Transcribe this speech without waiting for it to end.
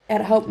it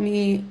helped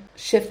me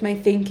shift my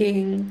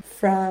thinking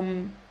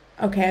from,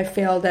 okay, I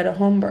failed at a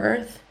home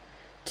birth,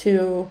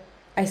 to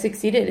I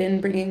succeeded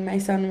in bringing my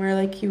son where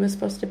like he was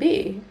supposed to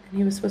be. And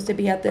he was supposed to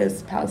be at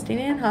this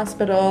Palestinian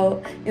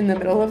hospital in the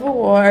middle of a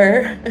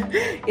war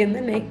in the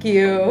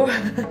NICU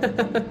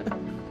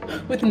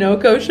with no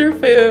kosher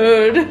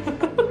food.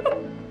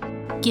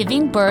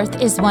 Giving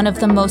birth is one of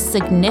the most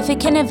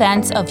significant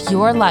events of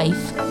your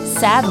life.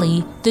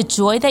 Sadly, the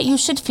joy that you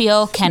should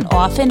feel can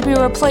often be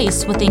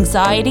replaced with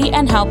anxiety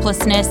and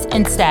helplessness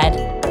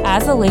instead.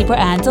 As a labor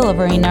and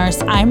delivery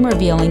nurse, I'm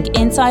revealing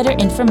insider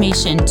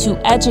information to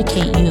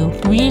educate you,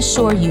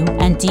 reassure you,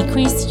 and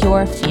decrease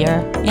your fear.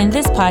 In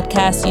this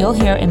podcast, you'll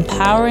hear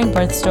empowering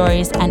birth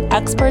stories and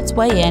experts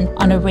weigh in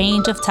on a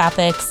range of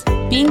topics.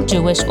 Being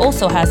Jewish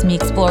also has me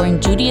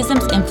exploring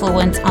Judaism's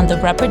influence on the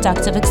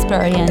reproductive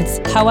experience.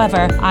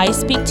 However, I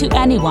speak to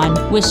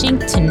anyone wishing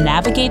to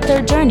navigate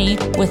their journey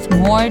with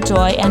more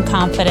joy and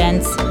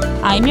confidence.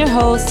 I'm your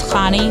host,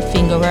 Chani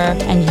Fingerer,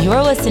 and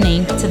you're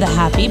listening to the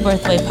Happy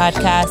Birthway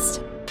Podcast.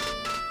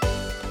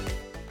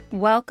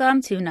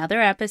 Welcome to another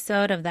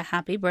episode of the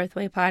Happy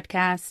Birthway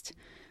Podcast.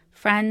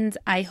 Friends,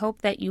 I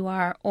hope that you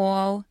are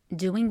all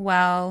doing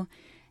well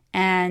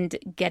and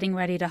getting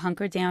ready to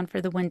hunker down for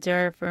the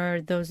winter.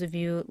 For those of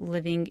you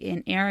living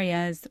in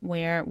areas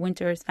where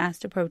winter is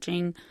fast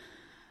approaching,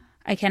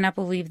 I cannot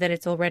believe that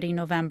it's already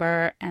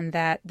November and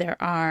that there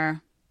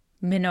are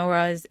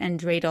menorahs and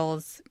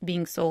dreidels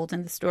being sold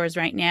in the stores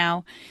right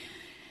now.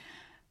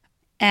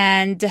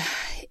 And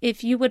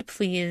if you would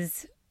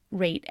please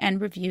rate and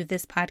review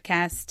this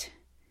podcast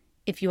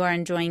if you are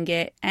enjoying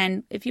it,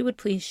 and if you would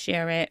please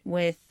share it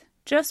with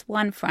just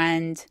one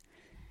friend,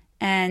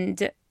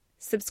 and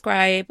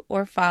subscribe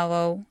or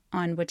follow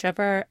on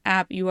whichever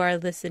app you are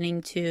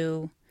listening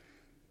to.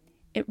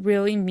 It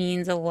really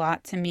means a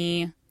lot to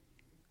me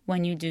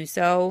when you do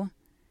so.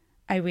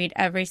 I read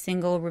every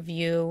single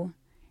review,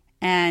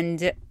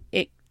 and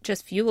it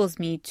just fuels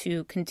me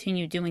to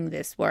continue doing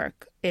this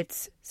work.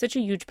 It's such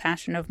a huge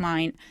passion of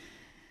mine.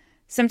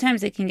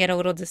 Sometimes it can get a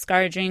little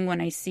discouraging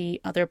when I see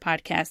other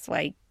podcasts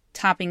like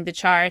topping the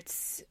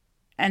charts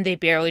and they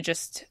barely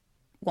just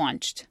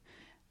launched.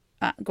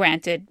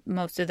 Granted,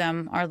 most of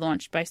them are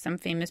launched by some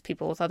famous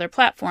people with other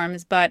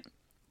platforms, but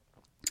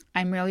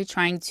I'm really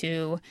trying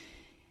to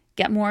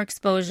get more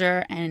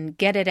exposure and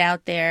get it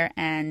out there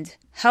and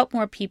help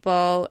more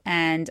people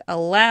and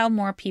allow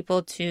more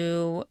people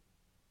to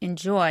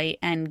enjoy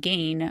and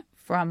gain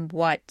from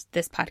what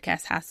this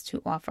podcast has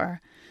to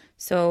offer.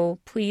 So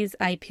please,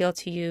 I appeal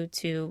to you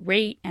to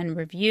rate and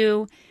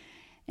review.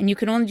 And you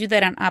can only do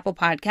that on Apple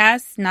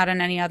Podcasts, not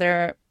on any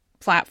other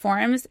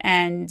platforms.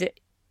 And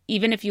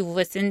even if you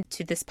listen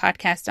to this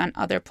podcast on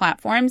other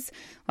platforms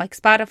like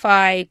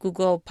Spotify,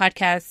 Google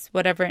Podcasts,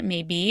 whatever it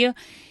may be,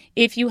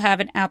 if you have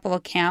an Apple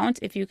account,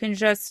 if you can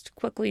just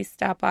quickly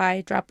drop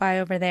by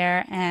over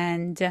there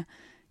and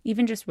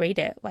even just rate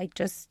it, like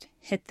just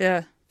hit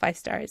the 5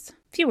 stars.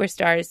 Fewer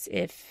stars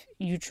if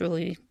you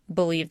truly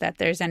believe that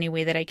there's any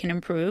way that I can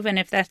improve. And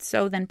if that's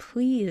so, then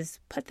please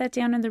put that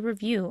down in the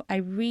review. I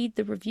read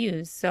the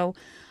reviews, so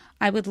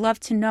I would love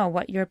to know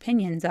what your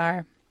opinions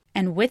are.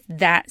 And with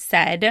that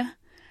said,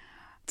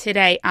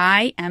 today,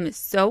 I am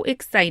so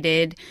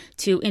excited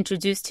to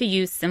introduce to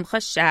you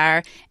Simcha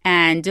Shar,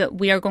 and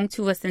we are going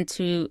to listen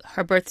to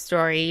her birth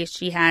story.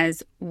 She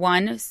has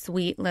one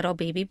sweet little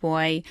baby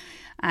boy.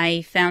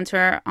 I found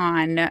her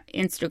on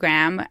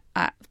Instagram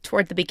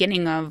toward the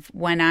beginning of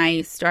when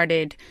I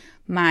started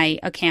my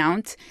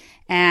account,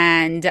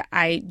 and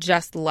I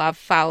just love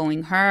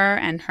following her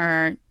and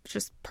her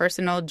just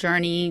personal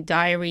journey,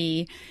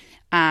 diary.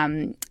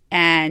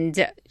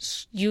 And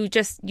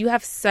you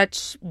have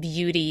such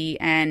beauty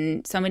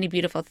and so many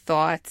beautiful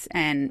thoughts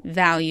and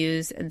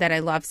values that I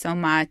love so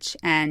much.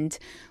 And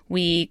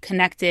we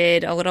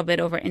connected a little bit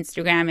over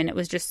Instagram, and it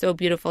was just so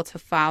beautiful to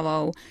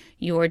follow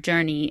your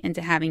journey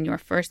into having your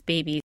first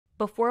baby.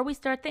 Before we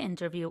start the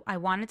interview, I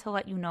wanted to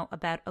let you know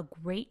about a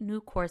great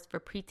new course for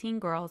preteen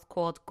girls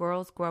called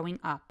Girls Growing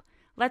Up.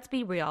 Let's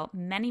be real,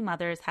 many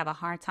mothers have a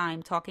hard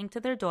time talking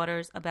to their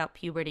daughters about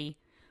puberty.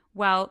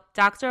 Well,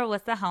 Dr.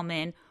 Alyssa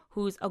Hellman,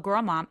 who's a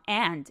girl mom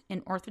and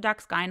an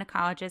Orthodox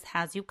gynecologist,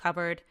 has you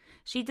covered.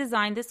 She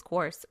designed this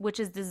course, which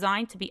is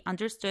designed to be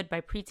understood by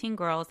preteen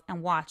girls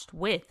and watched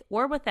with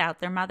or without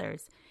their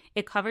mothers.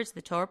 It covers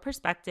the Torah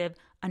perspective,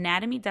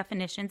 anatomy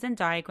definitions and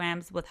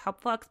diagrams with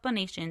helpful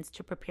explanations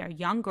to prepare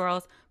young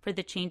girls for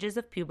the changes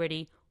of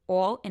puberty,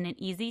 all in an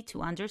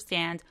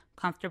easy-to-understand,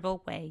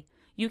 comfortable way.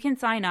 You can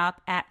sign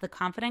up at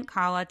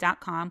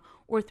theconfidentkala.com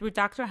or through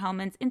Dr.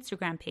 Hellman's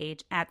Instagram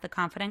page at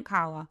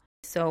theconfidentkala.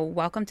 So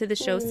welcome to the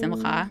show,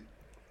 Simcha.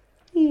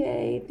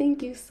 Yay,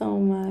 thank you so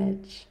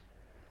much.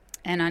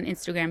 And on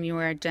Instagram, you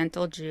are a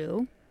gentle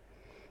Jew.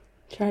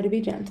 Try to be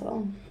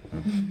gentle.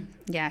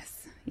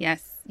 Yes,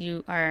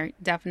 you are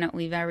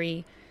definitely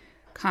very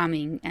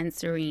calming and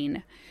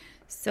serene.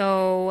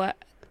 So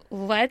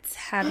let's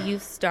have you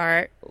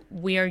start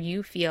where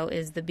you feel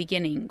is the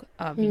beginning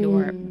of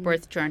your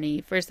birth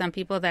journey. For some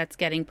people, that's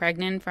getting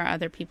pregnant. For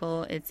other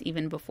people, it's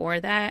even before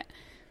that.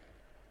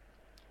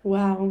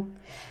 Wow.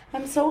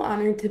 I'm so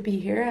honored to be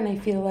here, and I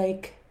feel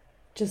like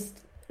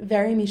just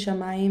very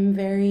mishamayim,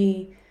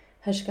 very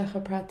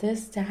hashgacha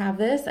pratis to have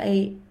this.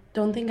 I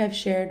don't think I've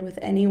shared with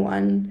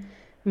anyone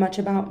much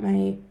about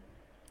my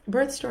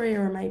birth story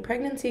or my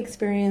pregnancy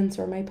experience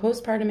or my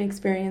postpartum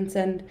experience,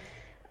 and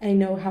I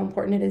know how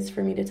important it is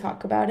for me to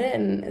talk about it,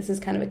 and this is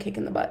kind of a kick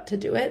in the butt to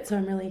do it, so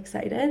I'm really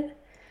excited.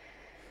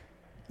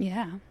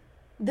 Yeah.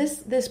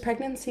 This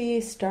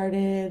pregnancy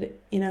started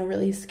in a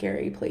really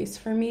scary place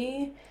for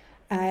me.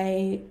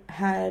 It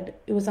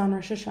was on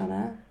Rosh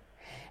Hashanah,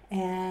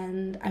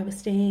 and I was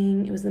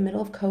staying, it was the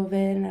middle of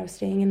COVID, and I was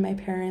staying in my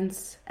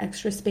parents'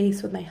 extra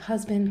space with my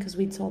husband because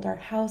we'd sold our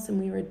house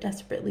and we were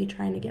desperately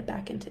trying to get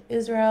back into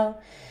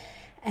Israel.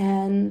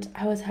 And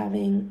I was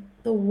having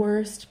the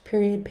worst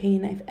period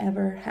pain I've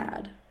ever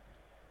had.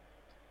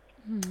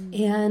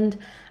 And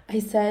I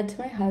said to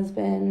my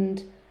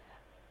husband,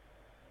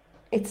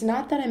 it's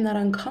not that I'm not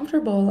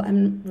uncomfortable.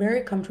 I'm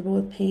very comfortable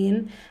with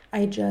pain.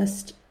 I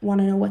just want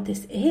to know what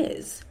this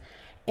is.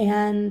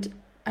 And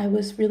I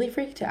was really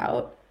freaked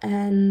out.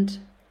 And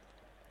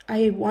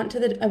I went to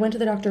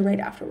the doctor right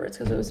afterwards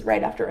because it was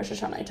right after Rosh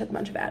Hashanah. I took a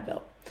bunch of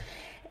Advil.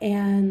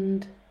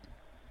 And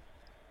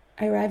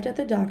I arrived at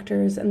the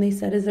doctor's and they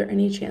said, "Is there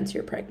any chance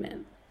you're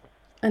pregnant?"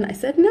 And I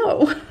said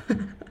no,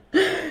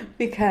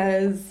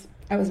 because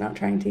I was not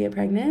trying to get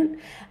pregnant.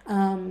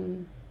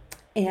 And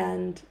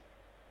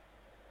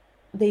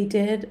they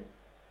did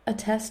a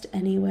test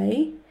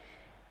anyway,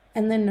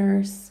 and the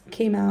nurse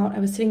came out. I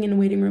was sitting in a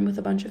waiting room with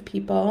a bunch of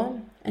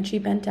people, and she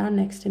bent down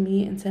next to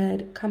me and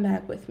said, "Come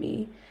back with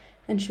me."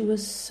 And she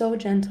was so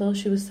gentle.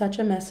 She was such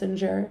a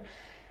messenger.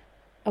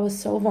 I was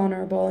so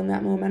vulnerable in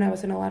that moment. I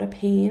was in a lot of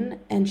pain,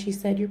 and she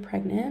said, "You're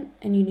pregnant,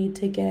 and you need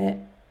to get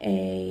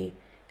a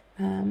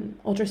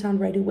ultrasound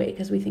right away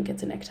because we think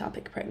it's an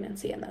ectopic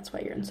pregnancy, and that's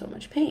why you're in so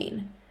much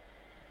pain."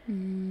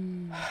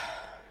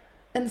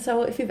 And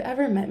so if you've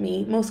ever met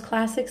me, most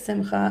classic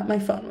Simcha, my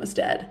phone was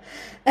dead.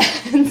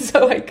 And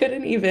so I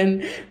couldn't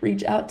even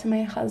reach out to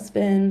my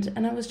husband,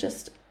 and I was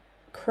just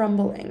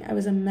crumbling. I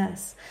was a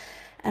mess.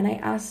 And I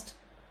asked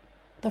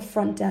the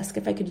front desk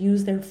if I could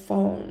use their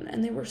phone,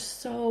 and they were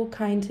so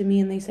kind to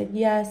me, and they said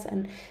yes.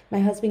 And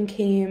my husband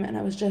came, and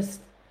I was just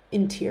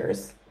in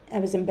tears. I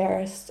was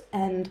embarrassed,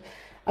 and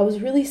I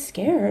was really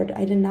scared.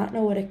 I did not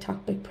know what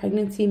ectopic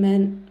pregnancy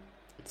meant.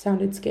 It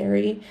sounded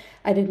scary.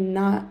 I did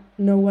not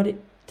know what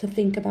to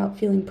think about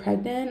feeling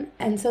pregnant.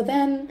 And so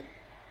then,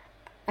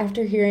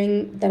 after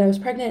hearing that I was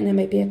pregnant and it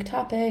might be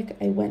ectopic,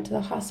 I went to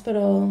the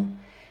hospital.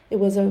 It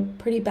was a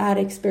pretty bad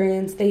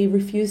experience. They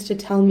refused to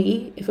tell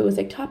me if it was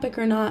ectopic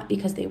or not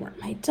because they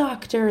weren't my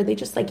doctor. They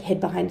just hid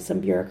behind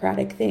some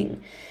bureaucratic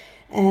thing.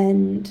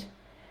 And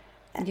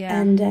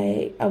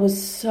I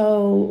was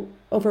so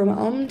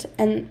overwhelmed,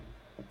 and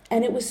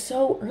it was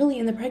so early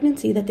in the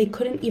pregnancy that they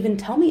couldn't even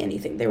tell me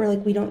anything. They were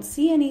like, "We don't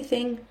see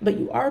anything, but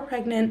you are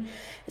pregnant."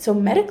 So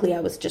medically,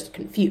 I was just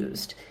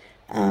confused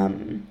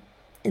and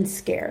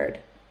scared.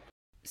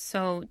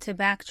 So to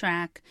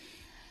backtrack,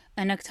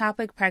 an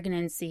ectopic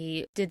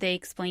pregnancy, did they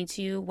explain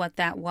to you what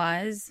that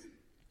was?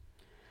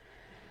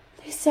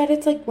 They said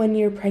it's like when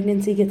your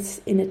pregnancy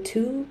gets in a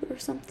tube or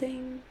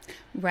something.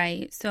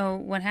 Right. So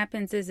what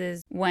happens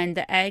is when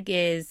the egg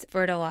is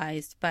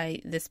fertilized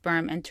by the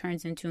sperm and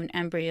turns into an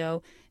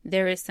embryo,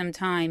 there is some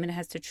time it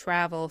has to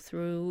travel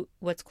through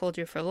what's called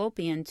your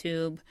fallopian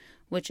tube,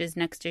 which is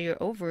next to your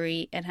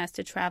ovary. It has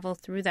to travel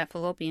through that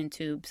fallopian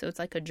tube. So it's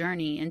like a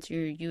journey into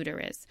your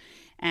uterus.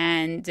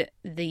 And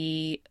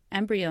the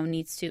embryo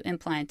needs to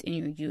implant in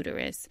your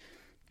uterus.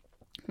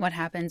 What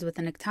happens with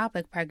an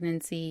ectopic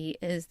pregnancy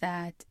is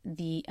that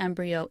the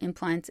embryo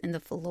implants in the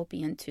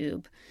fallopian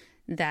tube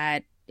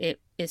that it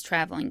is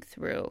traveling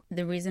through.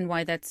 The reason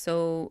why that's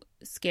so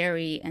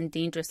scary and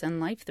dangerous and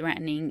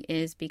life-threatening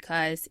is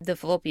because the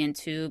fallopian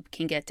tube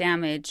can get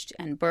damaged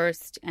and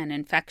burst and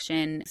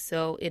infection.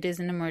 So it is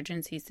an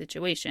emergency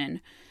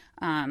situation.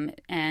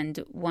 And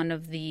one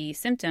of the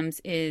symptoms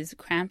is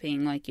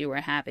cramping like you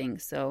were having.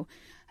 So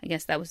I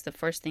guess that was the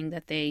first thing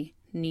that they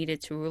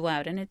needed to rule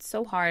out. And it's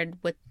so hard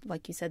with,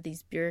 like you said,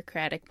 these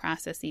bureaucratic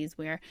processes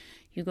where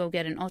you go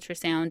get an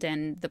ultrasound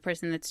and the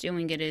person that's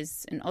doing it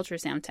is an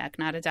ultrasound tech,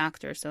 not a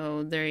doctor.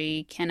 So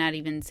they cannot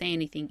even say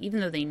anything,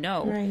 even though they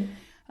know Right.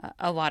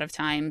 A lot of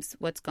times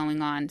what's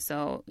going on.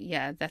 So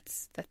yeah,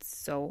 that's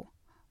so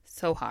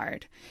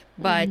hard.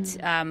 But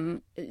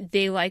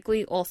they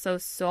likely also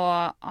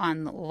saw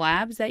on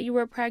labs that you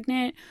were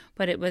pregnant,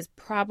 but it was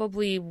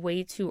probably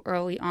way too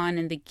early on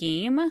in the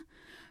game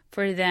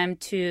for them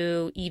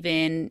to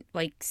even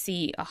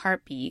see a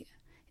heartbeat,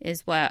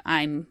 is what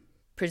I'm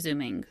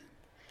presuming.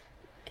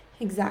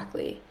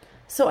 Exactly.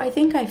 So I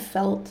think I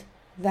felt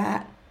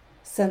that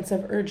sense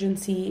of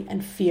urgency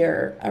and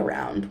fear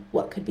around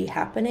what could be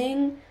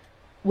happening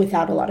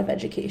without a lot of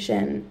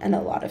education and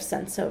a lot of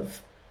sense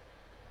of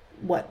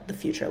what the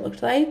future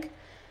looked like.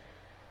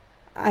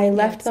 I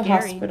left the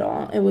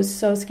hospital. It was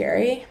so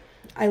scary.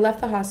 I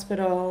left the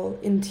hospital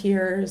in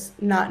tears,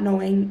 not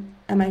knowing,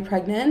 am I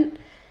pregnant?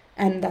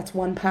 And that's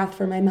one path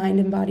for my mind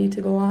and body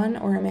to go on.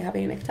 Or am I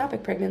having an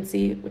ectopic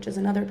pregnancy, which is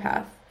another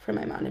path for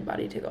my mind and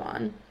body to go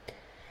on?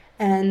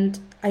 And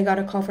I got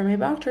a call from my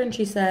doctor, and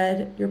she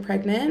said, "You're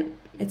pregnant.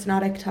 It's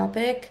not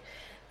ectopic,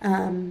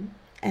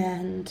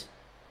 and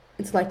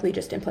it's likely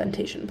just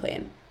implantation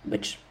pain,"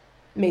 which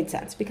made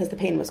sense because the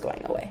pain was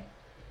going away.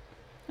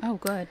 Oh,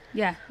 good.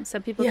 Yeah.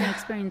 Some people Yeah. can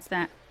experience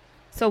that.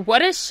 So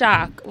what a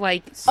shock.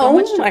 Like, so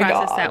much to my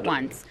process God. at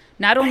once.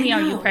 Not only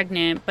are you know.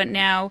 pregnant, but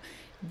now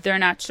they're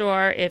not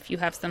sure if you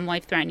have some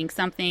life-threatening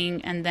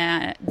something, and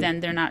then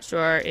they're not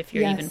sure if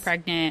you're even Yes.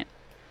 pregnant.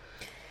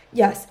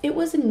 Yes, it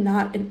was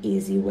not an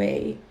easy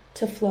way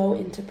to flow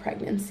into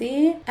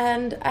pregnancy.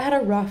 And I had a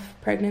rough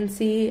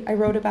pregnancy. I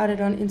wrote about it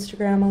on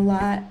Instagram a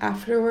lot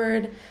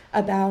afterward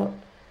about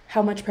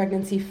how much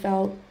pregnancy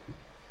felt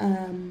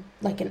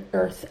like an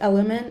earth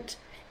element.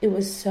 It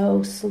was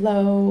so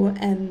slow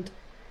and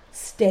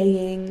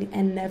staying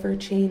and never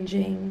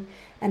changing.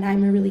 And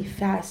I'm a really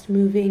fast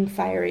moving,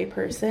 fiery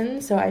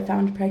person. So I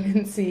found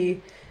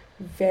pregnancy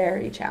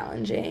very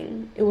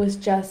challenging. It was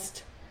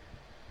just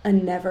a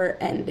never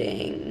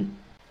ending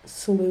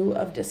slew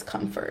of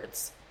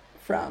discomforts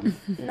from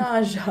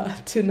nausea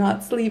to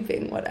not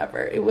sleeping,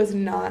 whatever. It was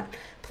not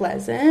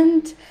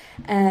pleasant.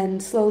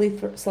 And slowly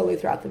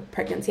throughout the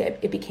pregnancy,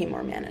 it became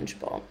more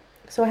manageable.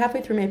 So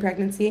halfway through my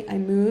pregnancy, I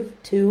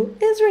moved to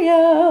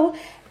Israel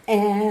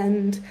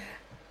and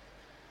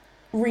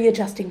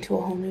readjusting to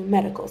a whole new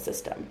medical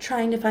system,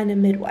 trying to find a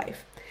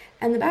midwife.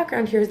 And the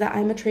background here is that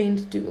I'm a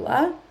trained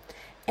doula,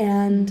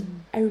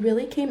 and I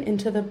really came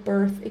into the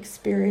birth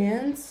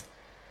experience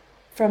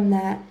from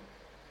that,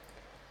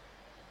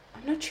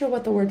 I'm not sure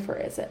what the word for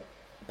is it,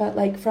 but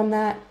like from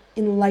that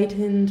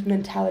enlightened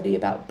mentality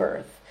about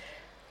birth.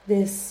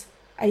 This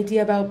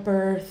idea about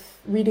birth,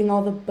 reading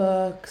all the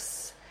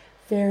books,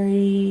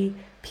 very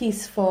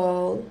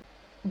peaceful,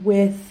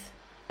 with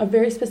a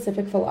very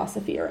specific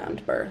philosophy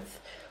around birth.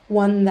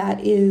 One that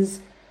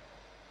is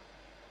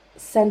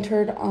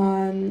centered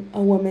on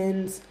a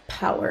woman's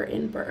power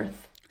in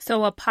birth.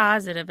 So a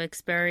positive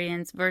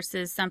experience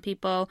versus some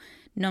people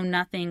know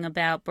nothing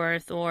about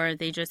birth, or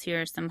they just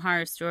hear some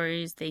horror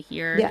stories. They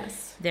hear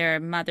Yes. their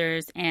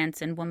mothers,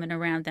 aunts, and women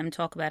around them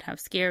talk about how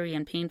scary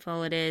and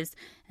painful it is,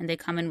 and they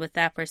come in with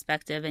that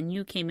perspective. And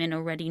you came in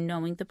already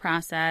knowing the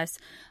process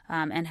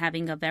and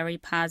having a very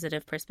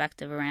positive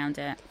perspective around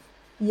it.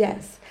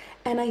 Yes.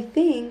 And I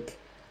think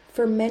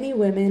for many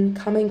women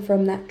coming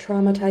from that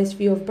traumatized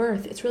view of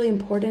birth, it's really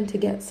important to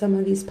get some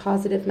of these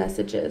positive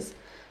messages.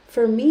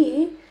 For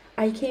me,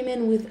 I came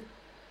in with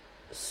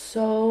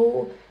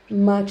so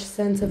much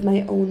sense of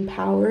my own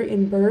power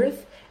in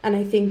birth, and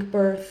I think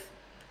birth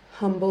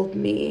humbled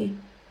me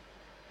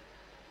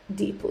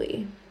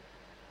deeply.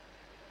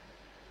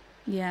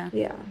 Yeah.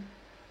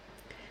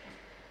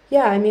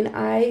 Yeah, I mean,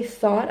 I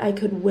thought I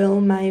could will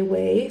my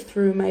way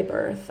through my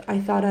birth. I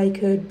thought I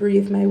could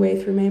breathe my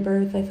way through my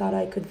birth. I thought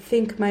I could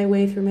think my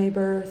way through my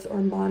birth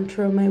or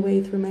mantra my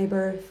way through my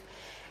birth.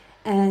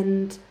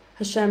 And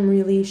Hashem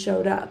really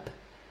showed up.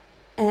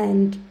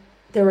 And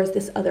there was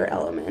this other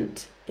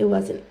element. It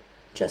wasn't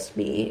just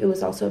me. It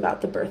was also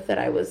about the birth that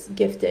I was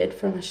gifted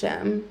from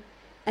Hashem.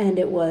 And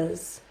it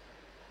was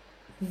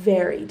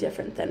very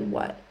different than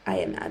what I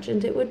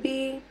imagined it would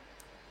be.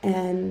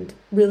 And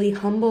really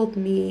humbled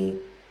me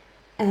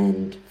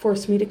and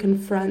forced me to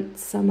confront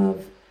some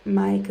of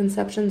my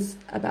conceptions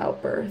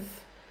about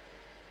birth.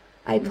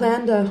 I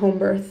planned a home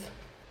birth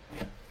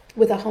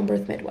with a home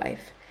birth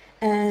midwife,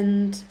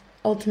 and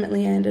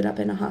ultimately I ended up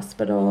in a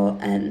hospital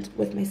and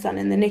with my son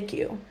in the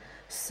NICU.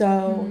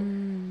 So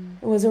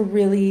it was a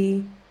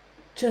really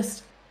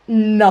just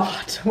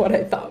not what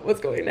I thought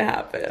was going to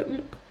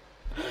happen.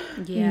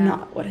 Yeah.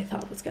 Not what I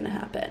thought was going to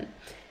happen.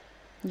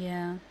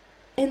 Yeah.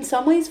 In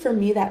some ways, for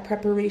me, that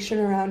preparation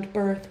around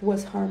birth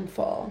was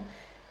harmful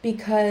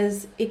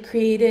because it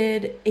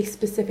created a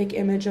specific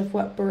image of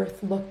what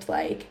birth looked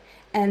like.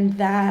 And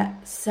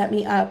that set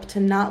me up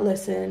to not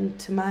listen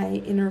to my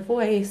inner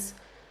voice.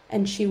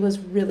 And she was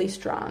really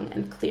strong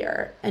and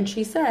clear. And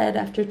she said,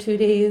 after 2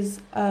 days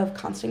of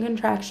constant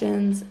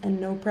contractions and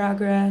no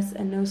progress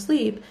and no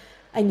sleep,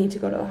 I need to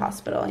go to the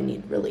hospital. I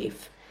need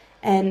relief.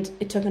 And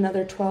it took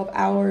another 12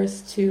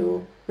 hours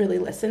to really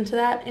listen to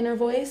that inner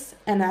voice.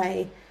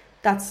 And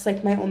that's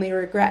like my only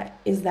regret,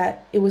 is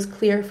that it was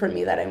clear for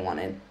me that I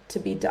wanted to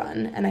be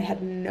done and I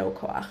had no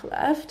koach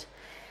left.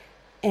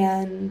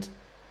 And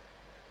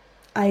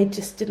I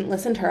just didn't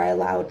listen to her. I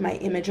allowed my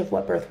image of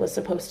what birth was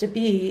supposed to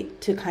be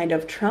to kind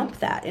of trump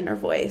that inner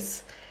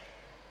voice.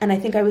 And I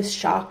think I was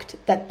shocked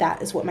that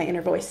that is what my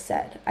inner voice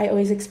said. I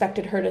always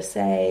expected her to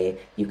say,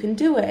 "You can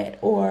do it,"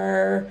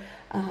 or,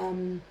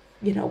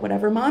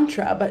 whatever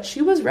mantra. But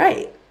she was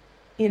right.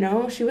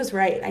 She was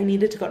right. I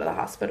needed to go to the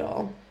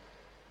hospital.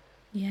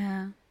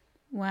 Yeah.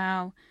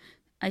 Wow.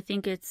 I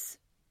think it's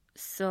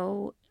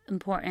so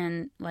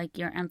important, like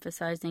you're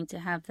emphasizing, to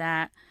have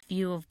that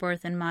view of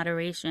birth in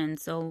moderation.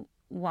 So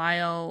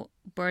while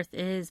birth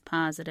is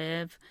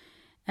positive,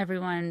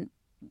 everyone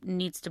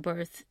needs to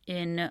birth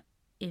in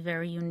a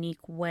very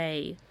unique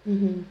way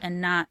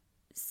and not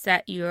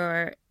set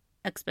your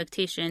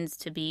expectations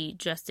to be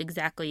just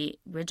exactly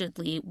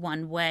rigidly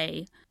one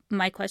way.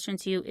 My question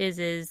to you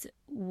is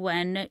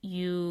when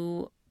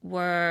you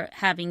were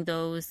having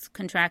those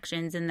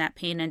contractions and that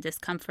pain and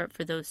discomfort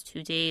for those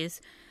 2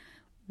 days,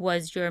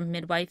 was your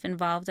midwife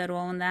involved at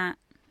all in that?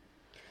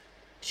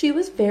 She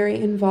was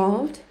very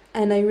involved,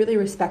 and I really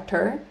respect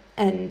her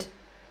and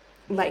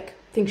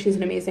think she's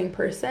an amazing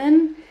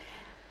person.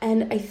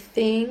 And I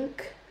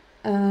think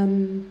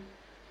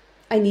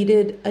I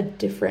needed a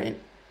different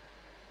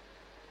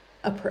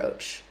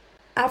approach.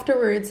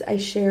 Afterwards, I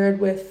shared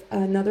with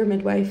another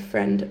midwife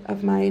friend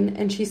of mine,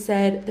 and she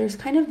said there's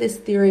kind of this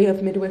theory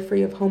of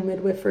midwifery, of home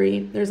midwifery.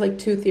 There's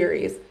 2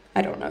 theories.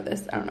 I don't know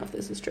if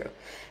this is true,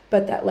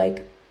 but that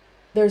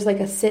there's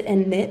a sit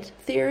and knit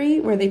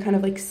theory where they kind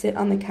of sit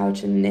on the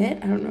couch and knit.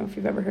 I don't know if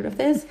you've ever heard of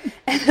this.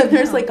 And then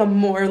there's a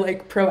more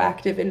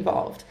proactive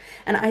involved.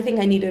 And I think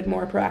I needed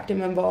more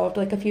proactive involved.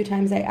 A few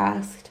times I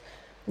asked,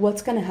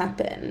 what's going to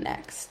happen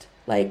next?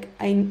 I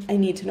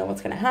need to know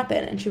what's going to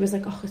happen. And she was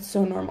like, oh, it's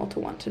so normal to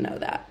want to know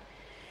that.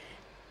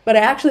 But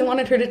I actually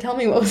wanted her to tell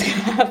me what was going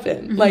to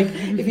happen.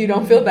 If you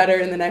don't feel better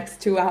in the next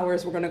 2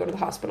 hours, we're going to go to the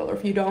hospital. Or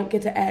if you don't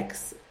get to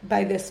X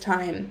by this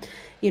time,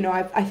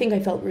 I think I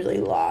felt really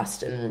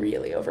lost and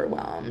really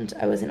overwhelmed.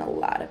 I was in a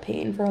lot of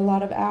pain for a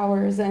lot of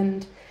hours.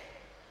 And,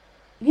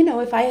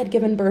 if I had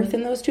given birth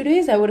in those 2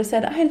 days, I would have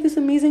said, I had this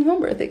amazing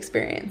home birth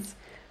experience.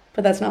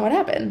 But that's not what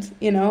happened.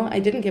 I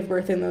didn't give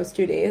birth in those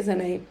 2 days,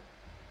 and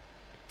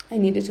I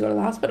needed to go to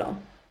the hospital.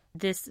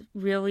 This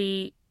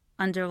really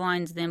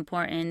underlines the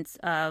importance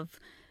of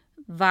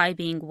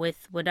vibing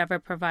with whatever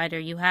provider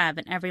you have,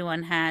 and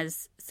everyone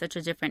has such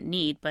a different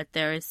need, but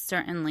there is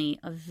certainly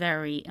a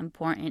very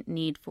important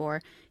need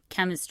for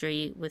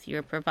chemistry with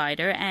your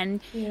provider, and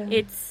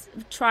it's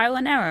trial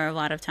and error a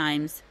lot of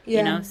times.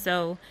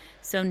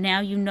 So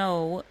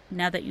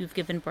now that you've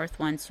given birth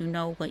once, you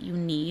know what you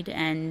need,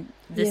 and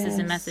this is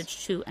a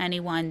message to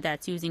anyone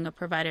that's using a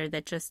provider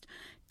that just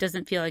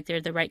doesn't feel like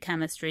they're the right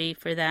chemistry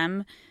for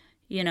them,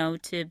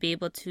 to be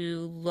able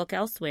to look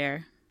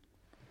elsewhere.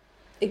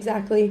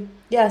 Exactly.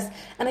 Yes.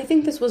 And I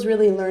think this was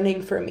really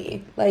learning for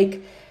me.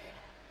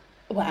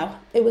 Wow,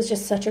 it was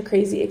just such a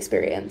crazy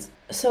experience.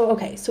 So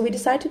we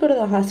decided to go to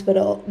the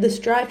hospital. This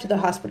drive to the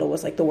hospital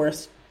was the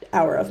worst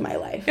hour of my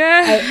life.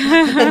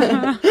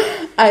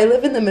 I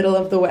live in the middle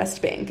of the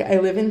West Bank. I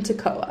live in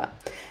Tekoa.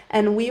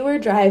 And we were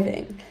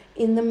driving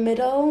in the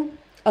middle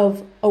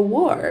of a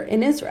war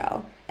in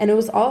Israel. And it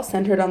was all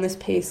centered on this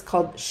place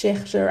called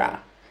Sheikh Jarrah.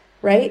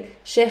 Right?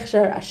 Sheikh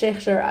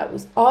Jarrah. It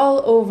was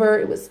all over.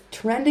 It was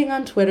trending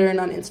on Twitter and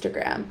on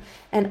Instagram.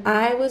 And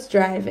I was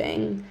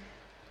driving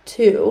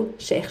to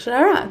Sheikh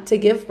Jarrah to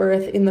give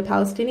birth in the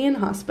Palestinian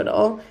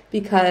hospital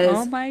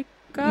because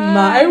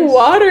my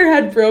water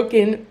had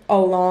broken a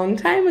long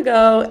time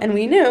ago. And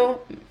we knew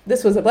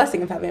this was a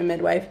blessing of having a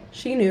midwife.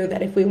 She knew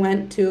that if we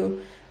went to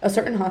a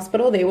certain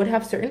hospital, they would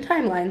have certain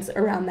timelines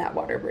around that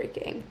water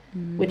breaking,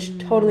 which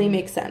totally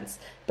makes sense.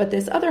 But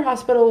this other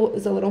hospital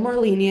is a little more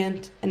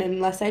lenient, and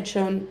unless I'd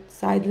shown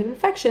signs of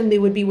infection, they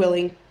would be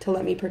willing to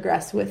let me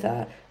progress with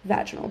a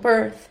vaginal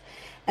birth.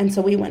 And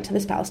so we went to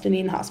this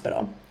Palestinian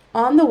hospital.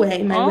 On the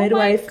way, my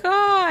midwife... Oh my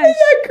gosh! Isn't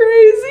that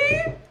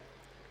crazy?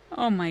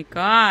 Oh my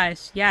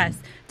gosh, yes.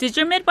 Did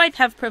your midwife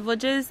have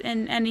privileges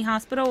in any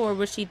hospital, or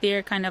was she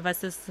there kind of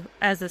as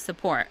a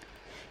support?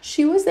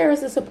 She was there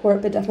as a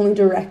support, but definitely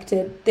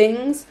directed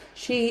things.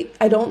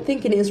 I don't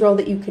think in Israel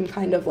that you can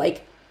kind of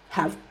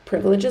have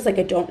privileges. I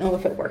don't know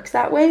if it works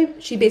that way.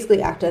 She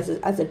basically acted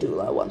as a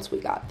doula once we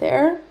got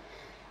there.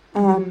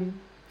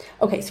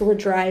 So we're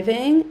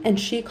driving, and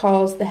she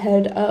calls the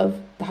head of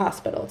the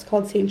hospital. It's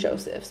called St.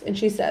 Joseph's. And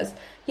she says,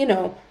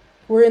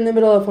 we're in the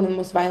middle of one of the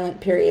most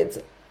violent periods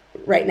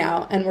right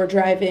now, and we're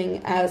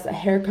driving as a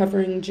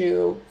hair-covering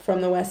Jew from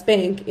the West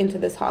Bank into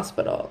this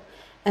hospital.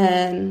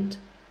 And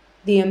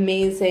the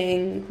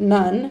amazing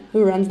nun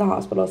who runs the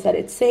hospital said,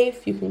 it's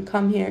safe, you can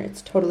come here,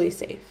 it's totally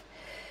safe.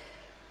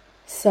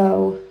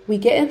 So we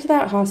get into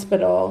that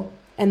hospital,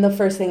 and the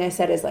first thing I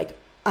said is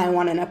I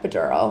want an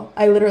epidural.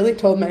 I literally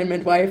told my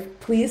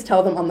midwife, please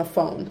tell them on the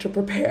phone to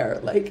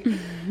prepare.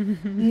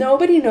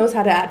 Nobody knows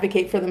how to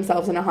advocate for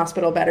themselves in a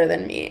hospital better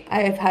than me.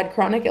 I have had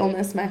chronic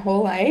illness my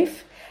whole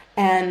life,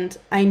 and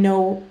I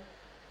know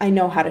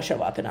how to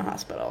show up in a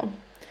hospital.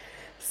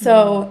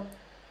 So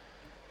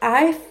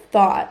I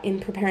thought in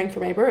preparing for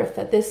my birth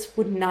that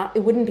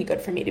it wouldn't be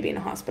good for me to be in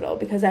a hospital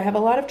because I have a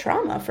lot of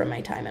trauma from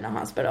my time in a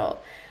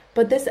hospital.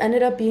 But this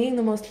ended up being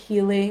the most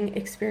healing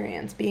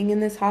experience. Being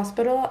in this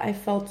hospital, I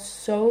felt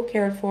so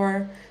cared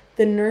for.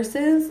 The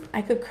nurses,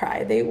 I could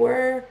cry. They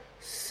were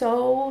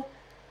so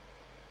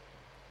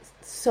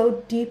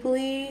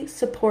deeply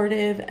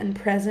supportive and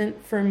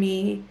present for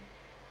me.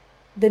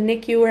 The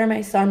NICU where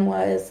my son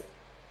was,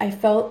 I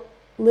felt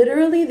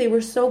literally they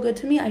were so good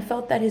to me. I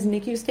felt that his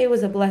NICU stay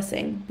was a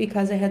blessing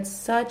because I had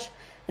such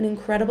an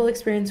incredible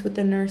experience with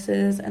the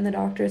nurses and the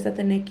doctors at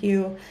the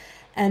NICU.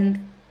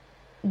 And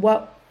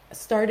what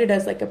started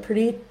as a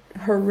pretty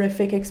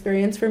horrific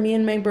experience for me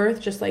in my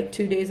birth, just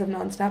 2 days of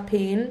nonstop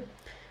pain,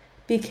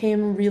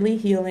 became really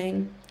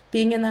healing,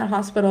 being in that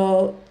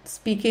hospital,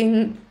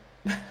 speaking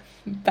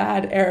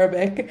bad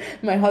Arabic,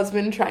 my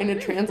husband trying to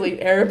translate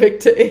Arabic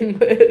to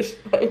English.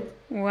 Like,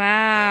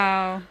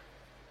 Wow.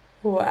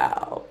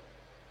 wow.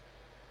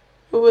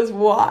 It was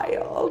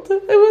wild.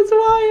 It was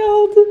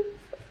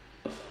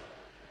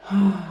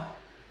wild.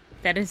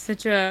 That is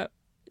such a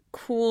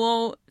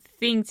cool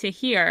thing to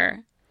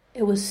hear.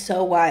 It was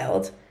so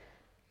wild.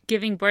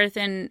 Giving birth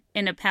in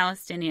a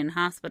Palestinian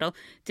hospital.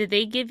 Did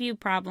they give you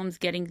problems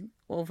getting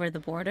over the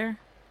border?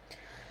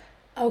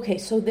 Okay,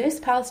 so this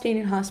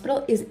Palestinian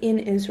hospital is in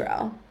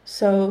Israel.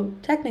 So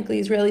technically,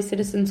 Israeli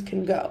citizens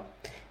can go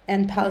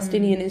and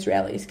Palestinian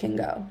Israelis can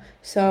go.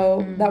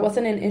 So that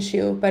wasn't an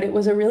issue, but it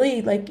was a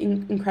really like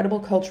incredible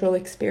cultural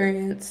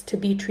experience to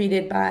be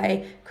treated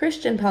by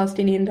Christian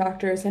Palestinian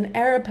doctors and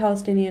Arab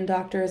Palestinian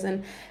doctors,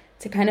 and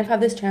to kind of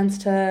have this chance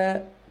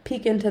to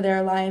peek into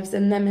their lives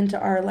and them into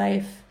our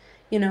life,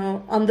 you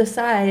know, on the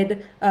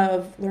side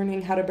of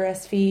learning how to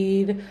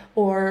breastfeed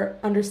or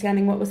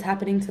understanding what was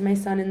happening to my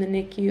son in the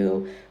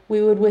NICU.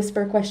 We would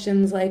whisper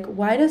questions like,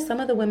 why does some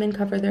of the women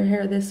cover their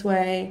hair this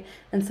way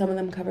and some of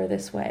them cover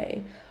this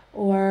way?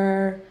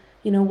 Or,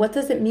 you know, what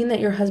does it mean that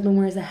your husband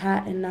wears a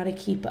hat and not a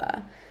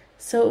kippah?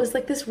 So it was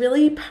like this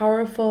really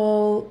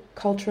powerful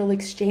cultural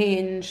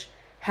exchange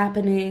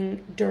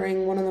happening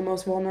during one of the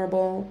most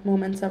vulnerable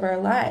moments of our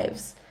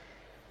lives.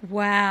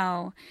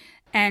 Wow.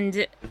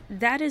 And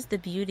that is the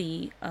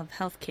beauty of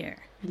healthcare.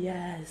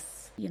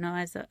 Yes. You know,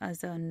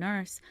 as a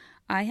nurse,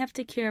 I have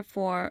to care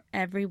for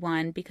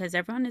everyone because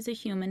everyone is a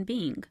human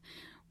being,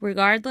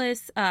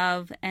 regardless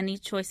of any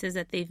choices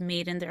that they've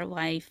made in their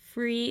life,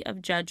 free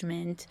of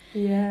judgment.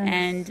 Yes.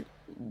 And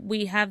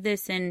we have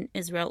this in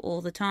Israel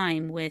all the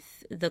time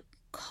with the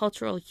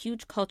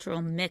huge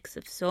cultural mix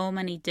of so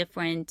many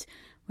different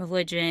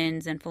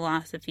religions and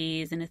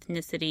philosophies and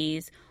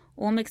ethnicities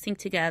all mixing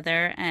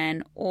together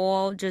and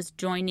all just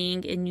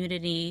joining in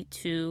unity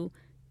to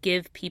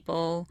give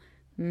people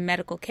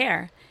medical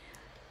care.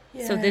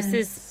 Yes. So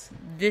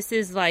this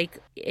is like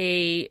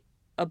a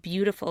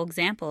beautiful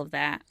example of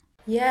that.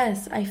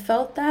 Yes, I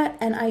felt that,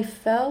 and I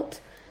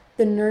felt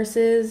the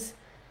nurses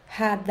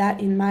had that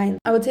in mind.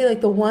 I would say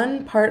like the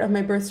one part of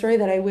my birth story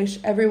that I wish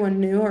everyone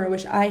knew or I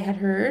wish I had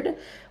heard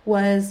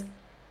was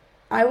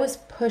I was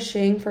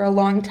pushing for a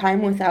long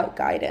time without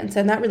guidance,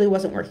 and that really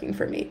wasn't working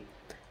for me.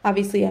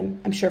 Obviously,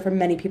 I'm sure for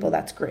many people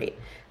that's great,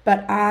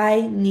 but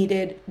I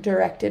needed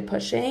directed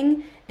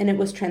pushing, and it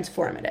was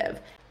transformative.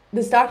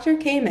 This doctor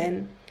came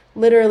in,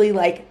 literally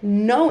like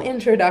no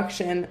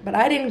introduction, but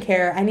I didn't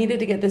care. I needed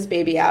to get this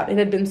baby out. It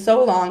had been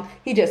so long.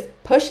 He just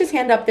pushed his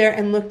hand up there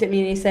and looked at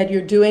me and he said,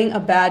 "You're doing a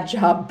bad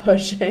job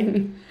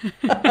pushing."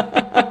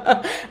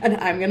 And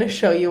I'm going to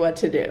show you what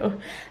to do.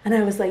 And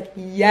I was like,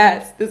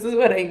 yes, this is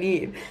what I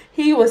need.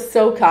 He was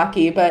so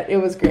cocky, but it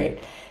was great.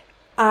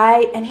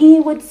 And he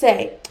would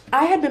say,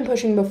 I had been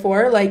pushing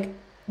before, like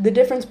the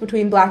difference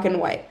between black and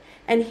white.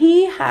 And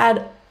he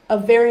had a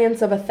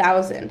variance of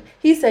 1,000.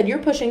 He said, you're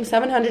pushing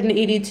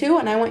 782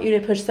 and I want you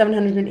to push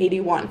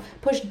 781.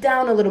 Push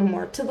down a little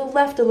more, to the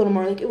left a little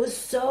more. Like it was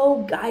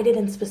so guided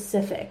and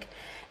specific.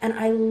 And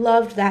I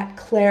loved that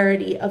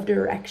clarity of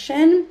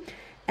direction.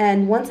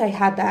 And once I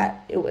had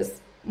that, it was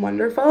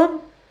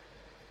wonderful.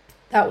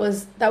 That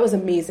was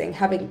amazing,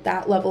 having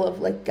that level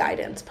of like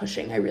guidance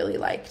pushing. I really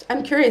liked.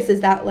 I'm curious, is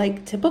that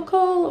like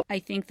typical? I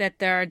think that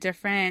there are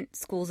different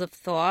schools of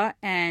thought,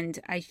 and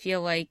I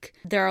feel like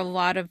there are a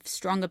lot of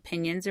strong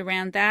opinions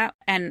around that.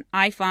 And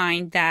I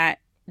find that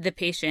the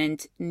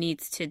patient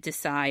needs to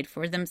decide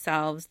for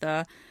themselves,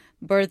 the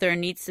birther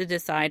needs to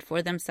decide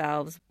for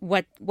themselves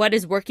what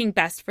is working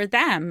best for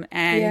them.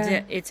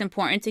 And it's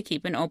important to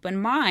keep an open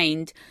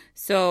mind.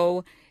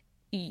 So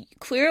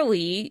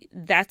clearly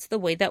that's the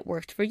way that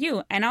worked for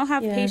you. And I'll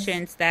have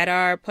patients that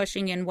are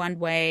pushing in one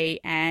way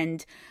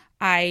and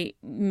I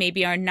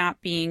maybe are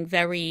not being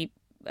very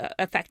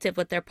effective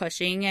with their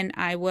pushing, and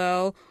I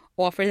will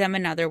offer them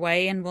another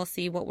way and we'll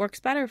see what works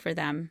better for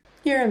them.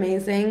 You're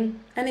amazing.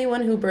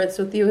 Anyone who births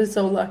with you is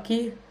so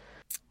lucky.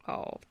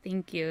 Oh,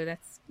 thank you.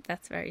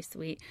 That's very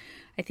sweet.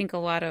 I think a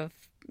lot of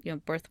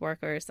birth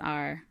workers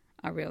are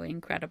really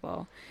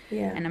incredible.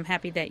 Yeah. And I'm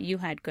happy that you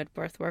had good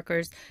birth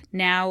workers.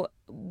 Now,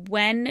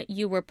 when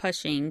you were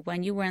pushing,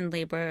 when you were in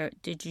labor,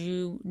 did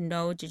you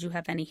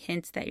have any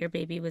hints that your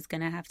baby was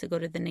going to have to go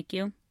to the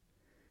NICU?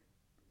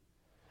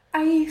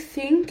 I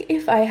think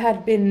if I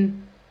had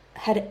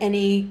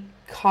any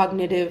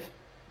cognitive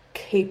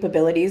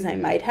capabilities, I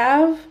might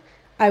have.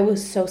 I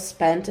was so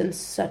spent and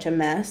such a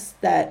mess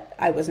that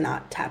I was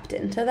not tapped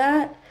into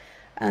that.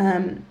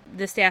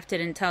 The staff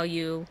didn't tell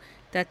you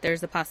that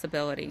there's a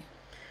possibility?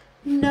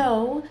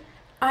 No,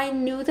 I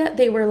knew that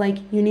they were like,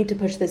 you need to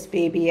push this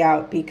baby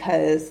out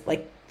because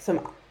like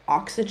some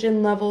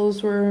oxygen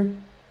levels were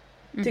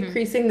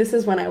decreasing. This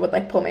is when I would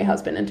like pull my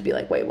husband in to be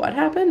like, wait, what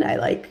happened? I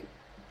like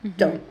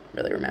don't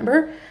really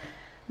remember.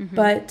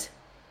 But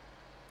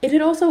it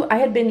had also, I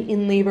had been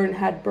in labor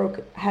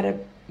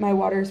and my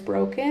waters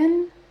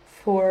broken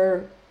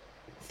for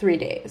 3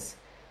 days.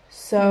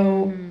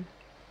 So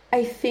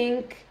I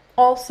think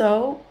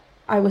also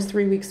I was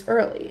 3 weeks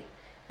early.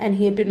 and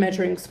he had been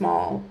measuring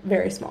small,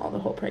 very small, the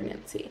whole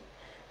pregnancy.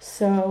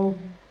 So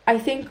I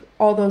think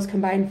all those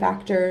combined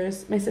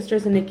factors, my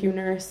sister's a NICU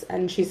nurse,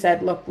 and she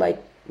said, look,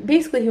 like,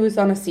 basically he was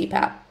on a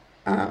CPAP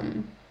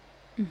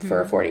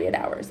for 48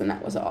 hours, and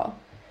that was all.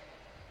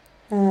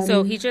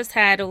 So he just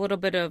had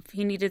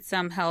he needed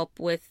some help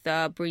with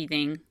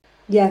breathing.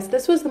 Yes,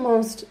 this was the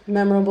most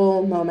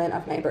memorable moment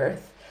of my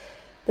birth.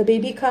 The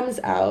baby comes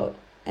out,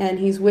 and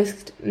he's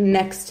whisked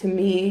next to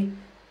me,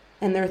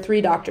 and there are 3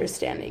 doctors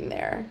standing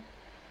there.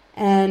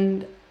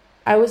 And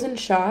I was in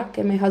shock,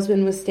 and my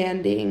husband was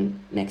standing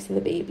next to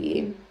the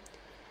baby.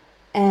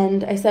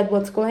 And I said,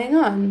 what's going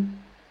on?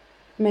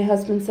 My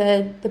husband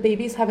said, the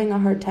baby's having a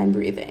hard time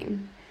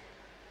breathing.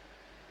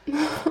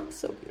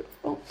 So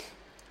beautiful.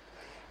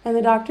 And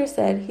the doctor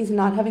said, he's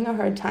not having a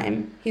hard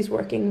time. He's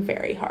working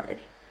very hard.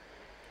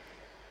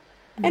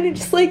 And it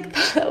just, like,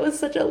 that was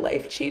such a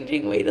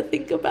life-changing way to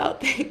think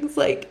about things.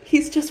 Like,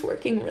 he's just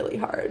working really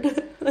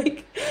hard.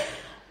 Like,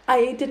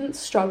 I didn't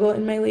struggle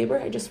in my labor.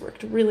 I just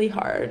worked really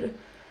hard.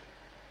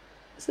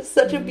 This is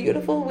such a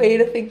beautiful way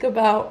to think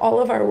about all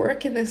of our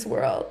work in this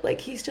world. Like,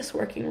 he's just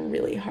working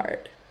really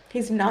hard.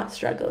 He's not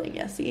struggling,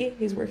 Yessie.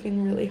 He's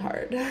working really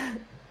hard.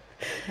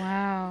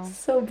 Wow.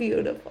 So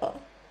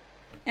beautiful.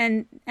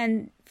 And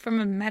from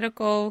a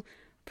medical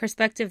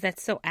perspective,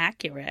 that's so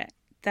accurate.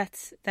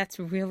 That's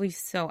really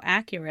so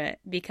accurate,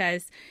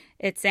 because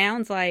it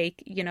sounds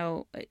like, it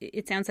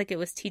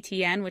was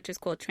TTN, which is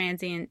called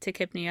transient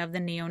tachypnea of the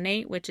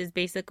neonate, which is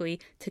basically,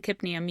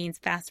 tachypnea means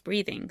fast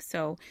breathing.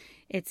 So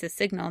it's a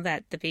signal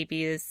that the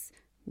baby is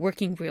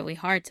working really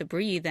hard to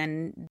breathe,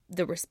 and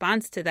the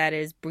response to that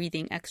is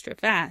breathing extra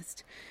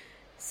fast.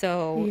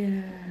 So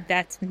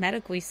That's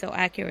medically so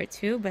accurate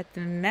too, but the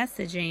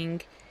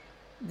messaging,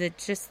 the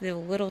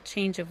little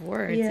change of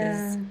words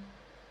is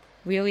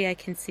really, I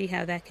can see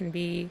how that can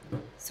be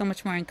so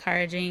much more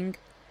encouraging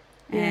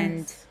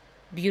and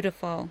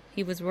beautiful.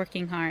 He was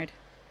working hard.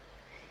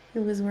 He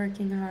was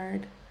working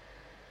hard.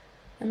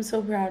 I'm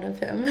so proud of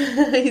him.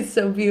 He's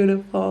so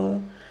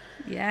beautiful.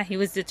 Yeah, he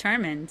was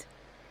determined.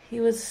 He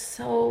was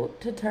so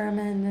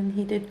determined, and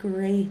he did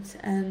great.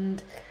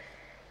 And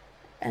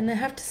I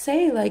have to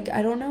say, like,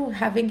 I don't know,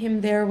 having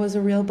him there was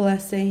a real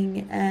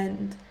blessing.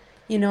 And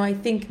I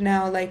think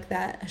now, like,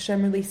 that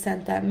Hashem really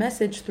sent that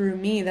message through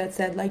me that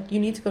said, like, you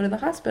need to go to the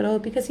hospital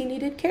because he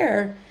needed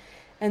care.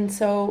 And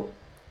so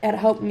it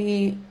helped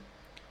me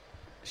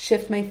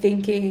shift my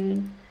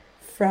thinking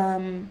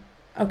from,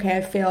 okay,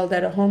 I failed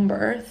at a home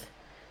birth,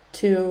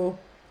 to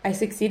I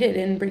succeeded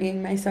in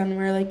bringing my son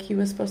where, like, he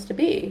was supposed to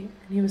be.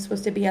 And he was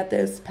supposed to be at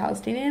this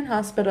Palestinian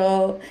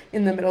hospital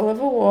in the middle of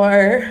a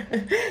war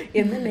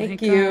in the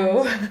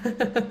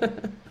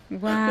NICU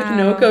wow. with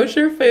no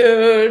kosher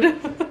food.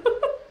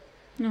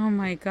 Oh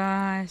my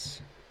gosh.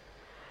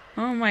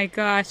 Oh my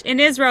gosh. In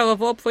Israel,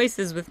 of all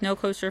places, with no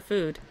kosher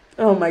food.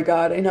 Oh my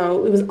God, I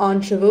know. It was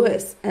on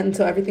Shavuos, and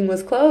so everything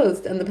was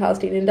closed, and the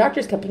Palestinian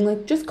doctors kept being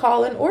like, just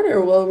call and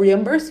order. We'll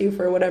reimburse you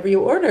for whatever you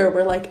order.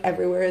 We're like,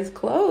 everywhere is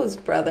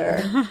closed,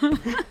 brother.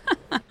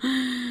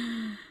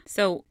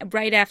 So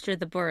right after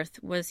the birth,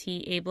 was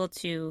he able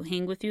to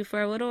hang with you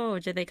for a little, or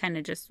did they kind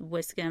of just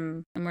whisk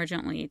him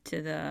emergently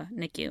to the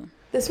NICU?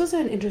 This was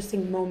an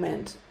interesting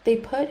moment. They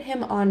put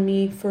him on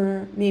me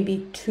for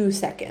maybe 2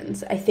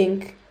 seconds. I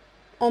think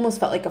almost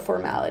felt like a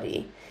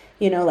formality.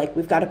 Like,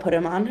 we've got to put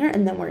him on her,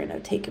 and then we're going to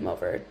take him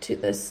over to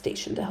the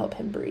station to help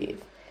him breathe.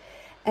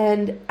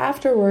 And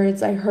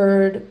afterwards, I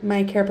heard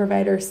my care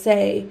provider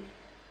say,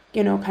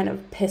 kind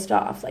of pissed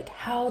off, like,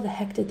 how the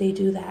heck did they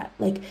do that?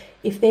 Like,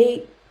 if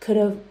they could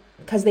have,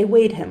 because they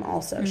weighed him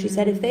also. She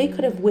said if they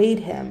could have weighed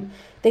him,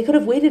 they could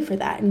have waited for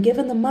that and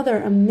given the mother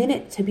a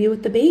minute to be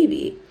with the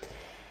baby.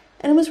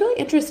 And it was really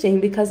interesting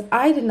because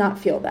I did not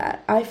feel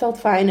that. I felt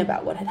fine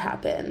about what had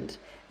happened.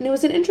 And it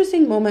was an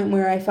interesting moment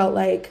where I felt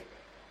like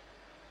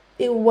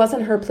it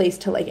wasn't her place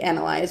to, like,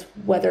 analyze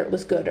whether it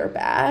was good or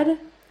bad.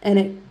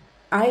 And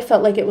I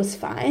felt like it was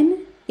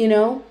fine,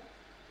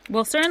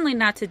 Well, certainly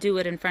not to do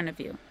it in front of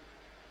you.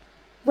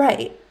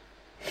 Right.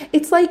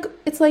 It's like,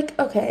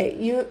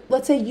 okay,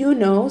 let's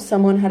say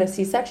someone had a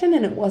C-section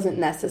and it wasn't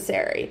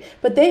necessary,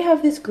 but they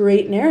have this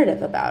great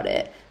narrative about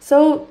it.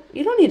 So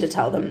you don't need to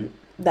tell them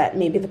that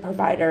maybe the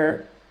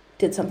provider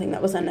did something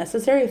that was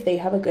unnecessary if they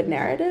have a good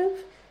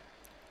narrative.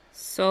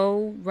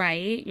 So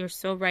right. You're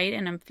so right.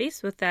 And I'm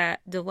faced with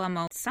that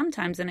dilemma.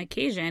 Sometimes, on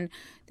occasion,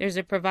 there's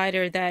a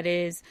provider that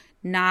is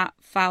not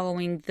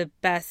following the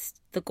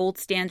gold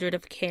standard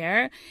of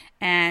care.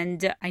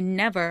 And I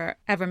never,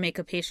 ever make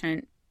a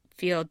patient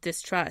feel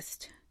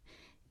distrust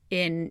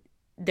in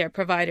their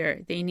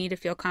provider. They need to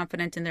feel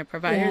confident in their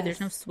provider. Yes.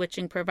 There's no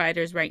switching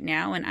providers right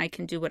now, and I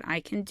can do what I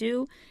can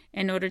do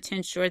in order to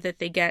ensure that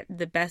they get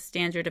the best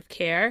standard of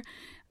care.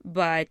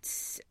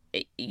 But,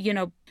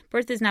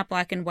 birth is not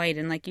black and white.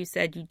 And like you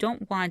said, you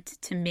don't want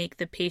to make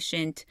the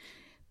patient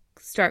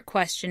start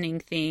questioning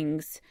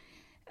things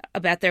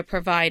about their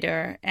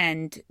provider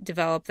and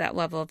develop that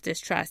level of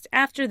distrust.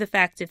 After the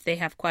fact, if they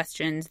have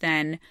questions,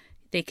 then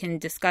they can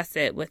discuss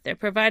it with their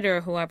provider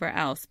or whoever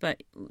else.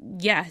 But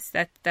yes,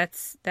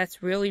 that's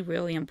really,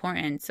 really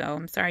important. So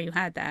I'm sorry you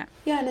had that.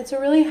 Yeah, and it's a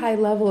really high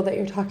level that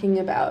you're talking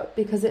about,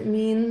 because it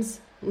means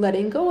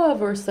letting go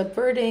of or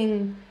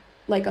subverting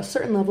like a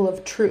certain level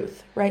of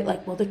truth, right?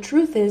 Like, well, the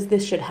truth is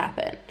this should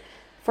happen,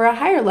 for a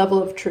higher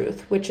level of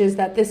truth, which is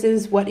that this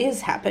is what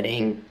is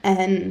happening,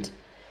 and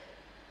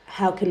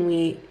how can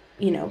we,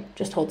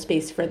 just hold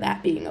space for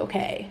that being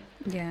okay.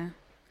 Yeah.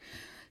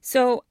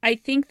 So I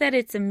think that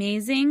it's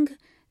amazing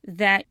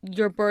that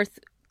your birth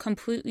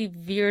completely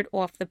veered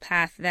off the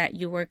path that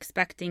you were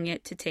expecting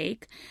it to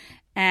take.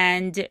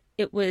 And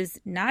it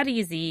was not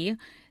easy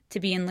to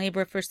be in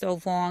labor for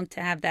so long,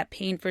 to have that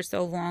pain for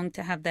so long,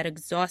 to have that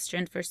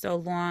exhaustion for so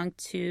long,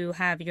 to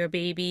have your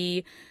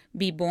baby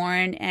be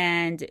born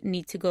and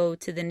need to go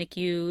to the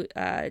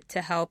NICU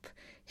to help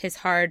his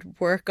hard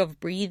work of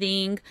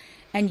breathing.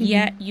 And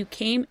yet you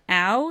came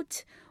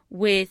out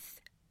with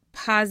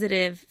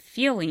positive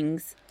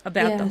feelings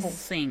about the whole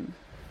thing.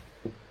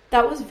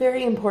 That was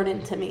very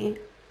important to me.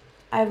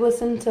 I've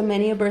listened to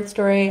many a birth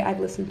story. I've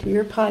listened to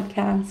your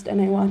podcast, and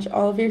I watch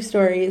all of your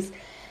stories.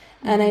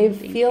 And I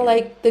feel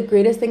like the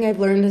greatest thing I've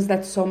learned is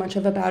that so much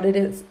about it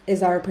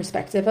is our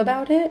perspective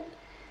about it.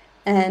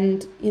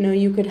 And,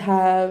 you could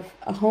have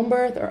a home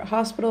birth or a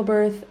hospital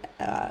birth,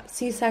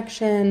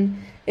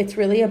 C-section. It's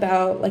really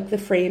about like the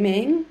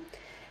framing.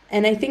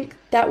 And I think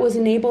that was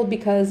enabled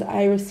because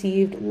I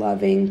received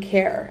loving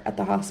care at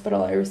the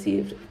hospital. I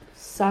received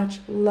such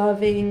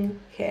loving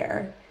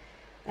care.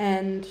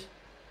 And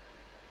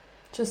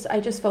I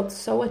just felt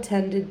so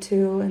attended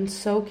to and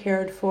so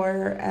cared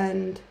for,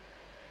 and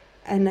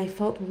I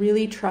felt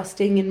really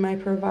trusting in my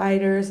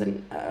providers,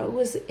 and it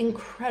was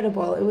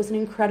incredible. It was an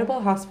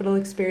incredible hospital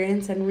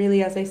experience, and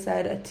really, as I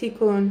said, a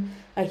tikkun,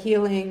 a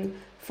healing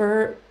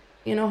for,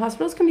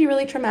 hospitals can be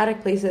really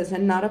traumatic places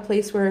and not a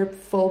place where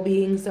full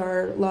beings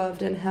are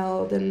loved and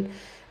held. And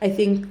I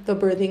think the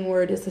birthing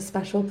ward is a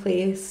special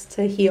place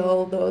to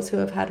heal those who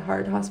have had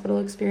hard hospital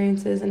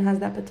experiences, and has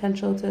that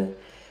potential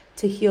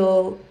to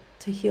heal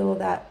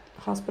that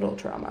hospital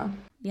trauma.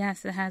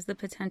 Yes, it has the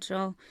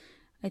potential,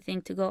 I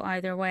think, to go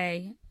either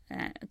way,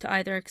 to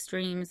either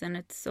extremes. And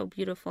it's so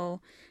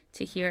beautiful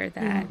to hear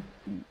that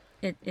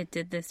it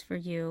did this for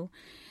you.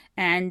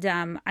 And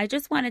I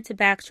just wanted to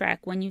backtrack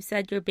when you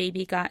said your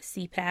baby got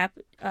CPAP,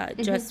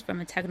 just from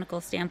a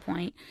technical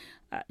standpoint,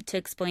 to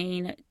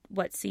explain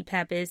what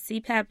CPAP is.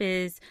 CPAP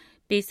is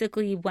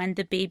basically when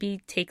the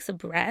baby takes a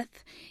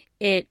breath,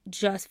 it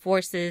just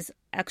forces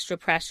extra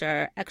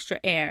pressure, extra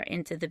air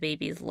into the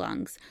baby's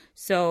lungs.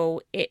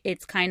 So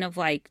it's kind of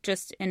like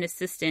just an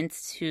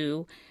assistance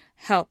to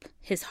help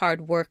his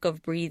hard work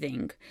of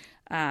breathing.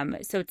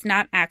 So it's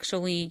not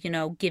actually,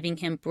 giving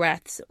him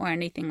breaths or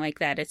anything like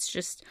that. It's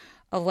just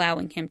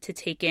allowing him to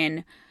take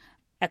in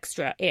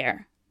extra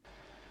air.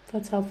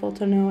 That's helpful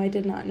to know. I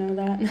did not know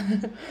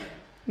that.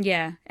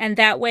 Yeah. And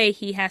that way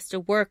he has to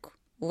work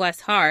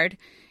less hard,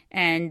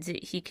 and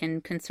he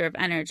can conserve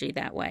energy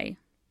that way.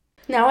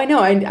 Now I know.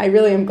 I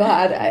really am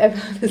glad.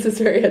 This is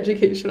very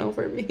educational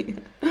for me.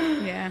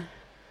 Yeah.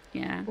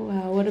 Yeah.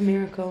 Wow, what a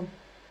miracle.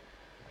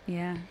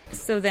 Yeah.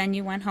 So then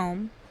you went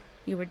home.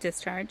 You were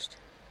discharged.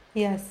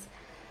 Yes.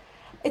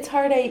 It's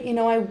hard.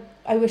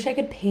 I wish I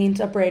could paint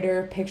a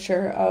brighter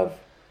picture of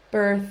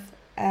birth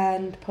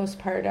and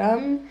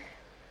postpartum,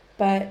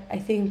 but I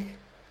think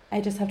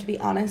I just have to be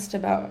honest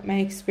about my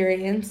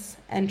experience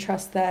and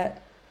trust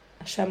that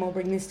Hashem will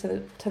bring this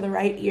to the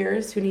right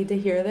ears who need to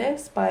hear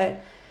this.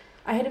 But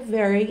I had a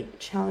very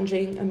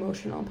challenging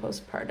emotional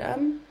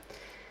postpartum.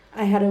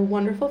 I had a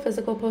wonderful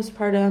physical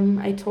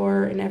postpartum. I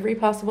tore in every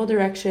possible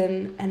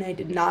direction, and I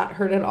did not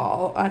hurt at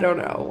all. I don't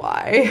know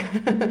why.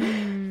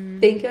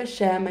 Thank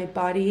Hashem, my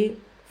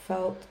body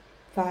felt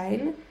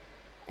fine.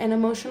 And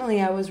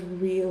emotionally, I was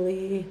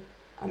really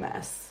a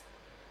mess.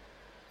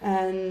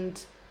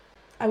 And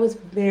I was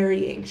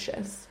very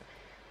anxious.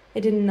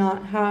 I did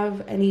not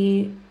have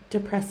any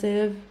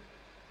depressive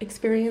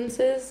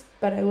experiences,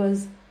 but I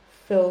was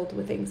filled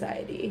with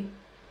anxiety.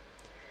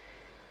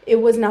 It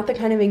was not the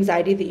kind of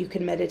anxiety that you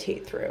can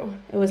meditate through.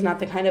 It was not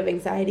the kind of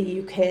anxiety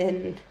you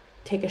can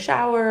take a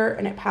shower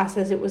and it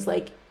passes. It was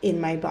like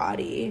in my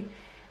body.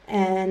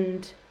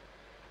 And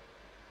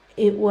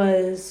it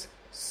was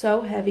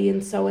so heavy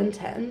and so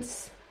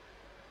intense.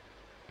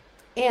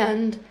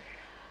 And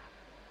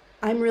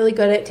I'm really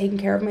good at taking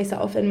care of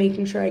myself and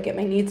making sure I get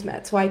my needs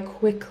met. So I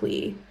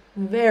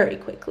very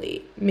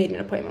quickly made an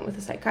appointment with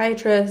a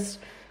psychiatrist,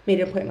 made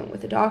an appointment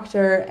with a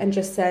doctor, and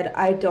just said,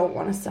 I don't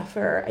want to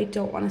suffer. I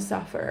don't want to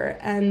suffer.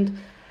 And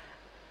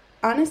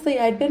honestly,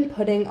 I'd been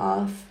putting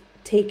off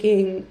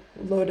taking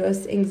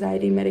low-dose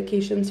anxiety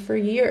medications for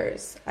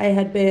years. I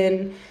had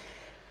been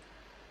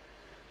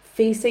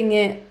facing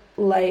it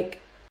like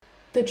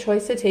the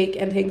choice to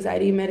take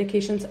anti-anxiety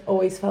medications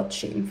always felt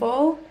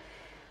shameful.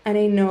 And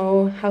I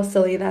know how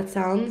silly that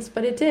sounds,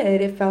 but it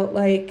did. It felt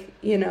like,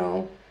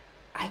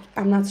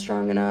 I'm not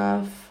strong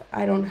enough.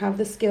 I don't have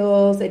the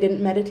skills. I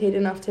didn't meditate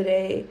enough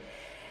today.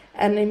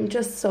 And I'm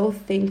just so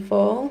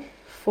thankful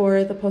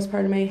for the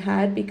postpartum I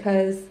had,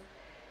 because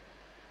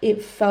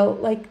it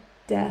felt like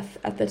death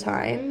at the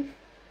time,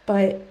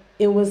 but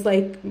it was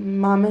like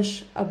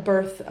momish a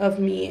birth of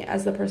me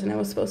as the person I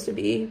was supposed to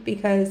be,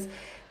 because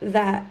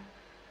that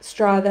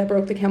straw that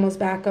broke the camel's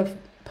back of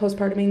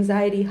postpartum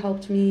anxiety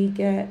helped me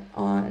get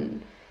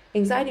on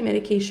anxiety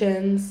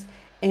medications,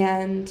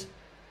 and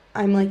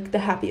I'm like the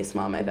happiest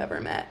mom I've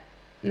ever met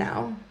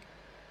now.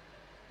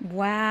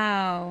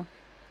 Wow.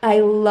 I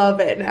love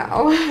it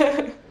now.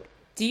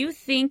 Do you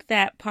think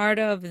that part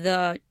of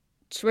the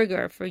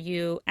trigger for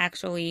you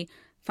actually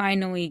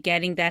finally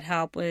getting that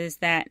help was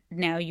that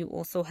now you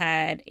also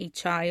had a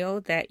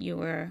child that you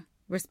were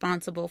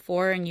responsible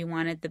for and you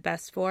wanted the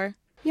best for?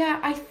 Yeah,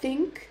 I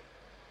think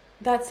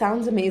that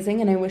sounds amazing,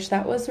 and I wish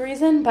that was the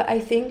reason, but I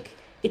think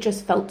it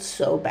just felt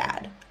so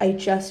bad. I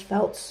just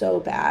felt so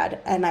bad,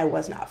 and I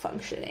was not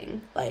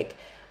functioning. Like,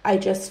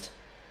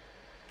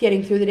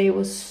 getting through the day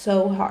was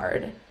so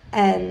hard.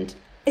 And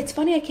it's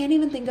funny, I can't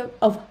even think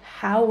of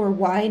how or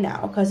why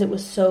now, because it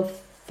was so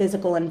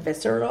physical and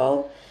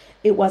visceral.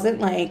 It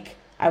wasn't like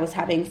I was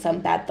having some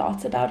bad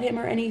thoughts about him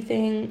or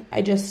anything.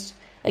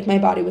 Like, my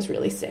body was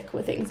really sick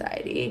with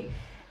anxiety,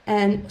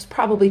 and it was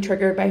probably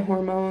triggered by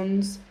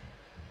hormones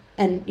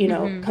and,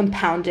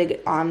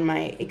 compounded on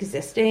my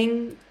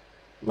existing,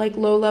 like,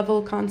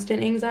 low-level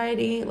constant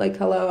anxiety. Like,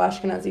 hello,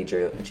 Ashkenazi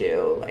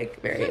Jew,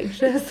 like, very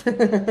anxious.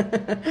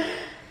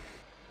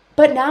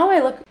 But now I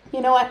look,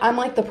 I'm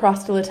like the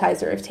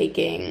proselytizer of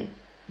taking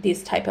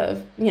these type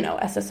of,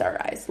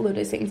 SSRIs,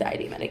 low-dose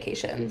anxiety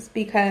medications,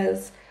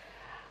 because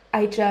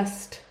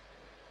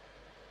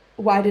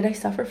why did I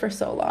suffer for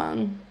so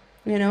long?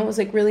 It was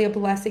like really a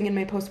blessing in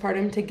my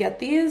postpartum to get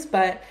these,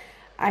 but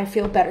I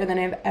feel better than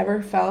I've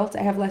ever felt.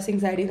 I have less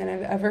anxiety than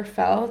I've ever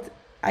felt.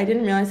 I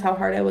didn't realize how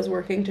hard I was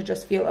working to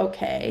just feel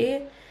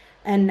okay.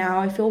 And now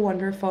I feel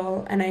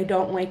wonderful, and I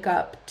don't wake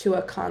up to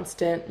a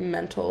constant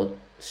mental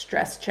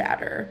stress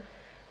chatter.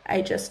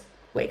 I just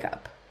wake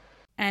up.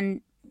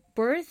 And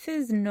birth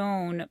is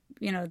known,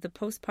 the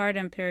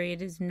postpartum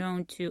period is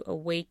known to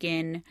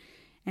awaken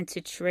and to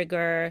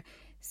trigger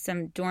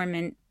some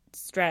dormant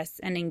stress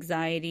and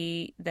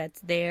anxiety that's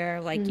there,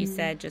 like you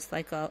said, just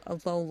like a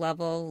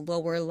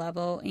lower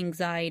level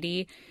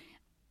anxiety.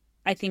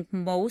 I think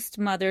most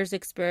mothers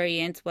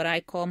experience what I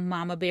call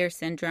mama bear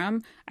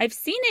syndrome. I've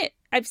seen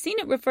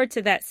it referred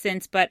to that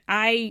since, but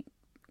I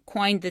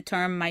coined the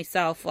term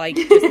myself, like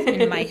just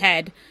in my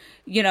head,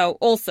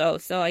 also.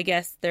 So I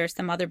guess there's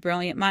some other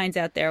brilliant minds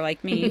out there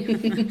like me.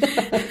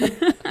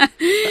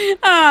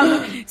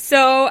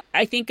 So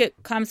I think it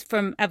comes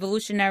from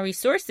evolutionary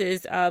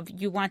sources of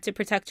you want to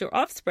protect your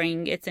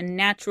offspring. It's a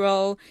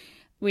natural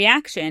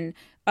reaction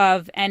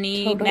of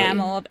any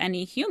mammal, of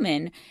any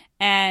human.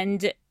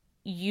 And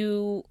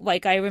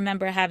I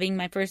remember having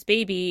my first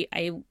baby,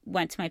 I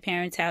went to my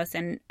parents' house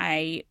and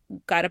I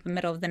got up in the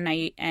middle of the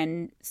night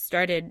and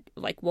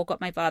woke up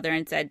my father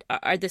and said,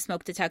 are the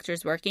smoke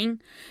detectors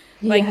working?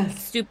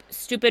 Yes.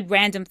 Stupid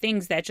random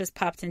things that just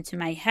popped into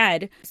my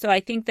head. So I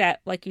think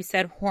that, like you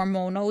said,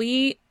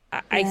 hormonally,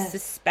 yes. I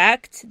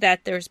suspect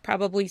that there's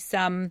probably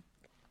some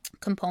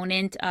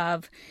component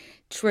of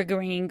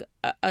triggering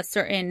a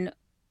certain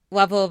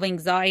level of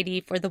anxiety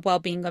for the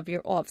well-being of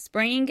your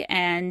offspring.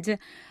 And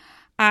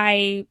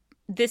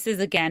this is,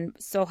 again,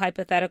 so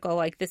hypothetical,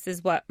 like this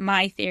is what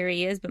my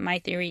theory is, but my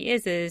theory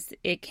is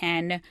it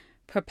can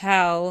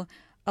propel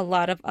a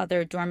lot of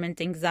other dormant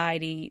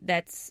anxiety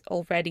that's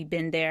already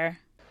been there.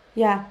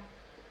 Yeah.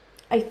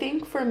 I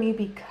think for me,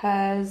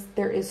 because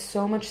there is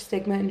so much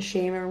stigma and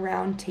shame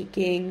around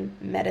taking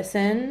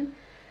medicine,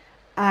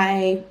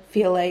 I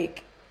feel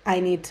like I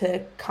need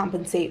to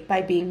compensate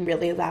by being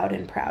really loud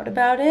and proud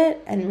about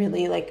it and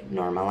really like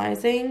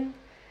normalizing.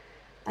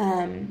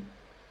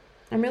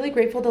 I'm really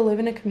grateful to live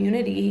in a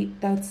community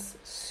that's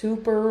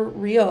super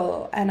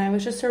real. And I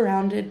was just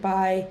surrounded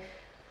by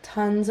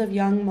tons of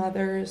young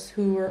mothers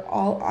who were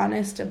all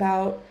honest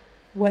about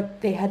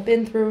what they had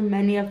been through.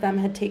 Many of them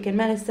had taken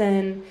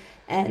medicine,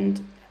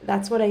 and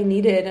that's what I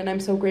needed. And I'm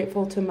so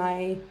grateful to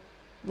my,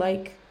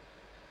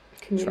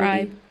 community.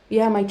 Tribe.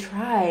 Yeah, my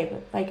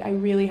tribe. I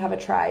really have a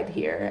tribe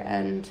here.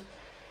 And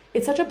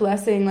it's such a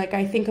blessing.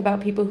 I think about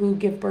people who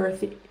give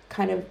birth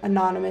kind of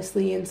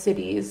anonymously in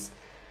cities,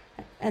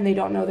 and they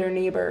don't know their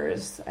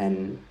neighbors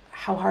and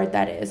how hard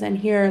that is. And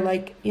here,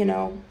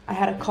 I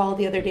had a call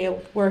the other day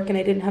at work and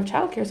I didn't have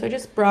childcare, so I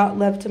just brought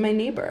Lev to my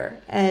neighbor,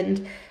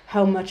 and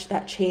how much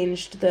that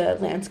changed the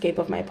landscape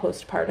of my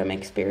postpartum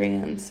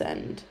experience.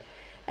 And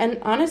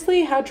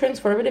honestly, how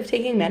transformative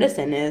taking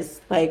medicine is.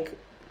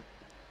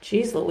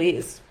 Geez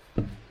Louise,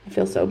 I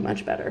feel so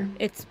much better.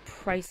 It's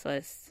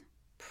priceless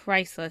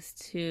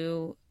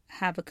to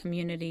have a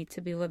community,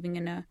 to be living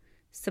in a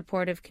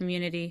supportive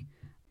community.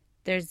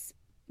 There's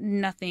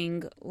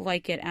nothing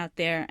like it out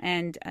there,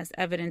 and as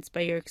evidenced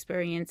by your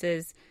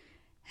experiences,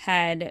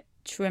 had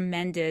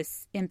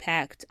tremendous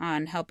impact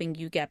on helping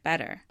you get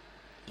better.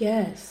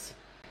 Yes.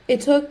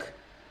 It took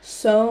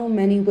so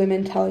many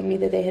women telling me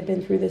that they had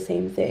been through the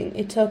same thing.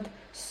 It took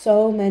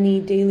so many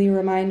daily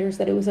reminders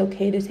that it was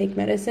okay to take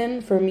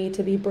medicine for me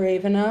to be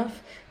brave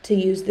enough to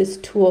use this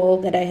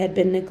tool that I had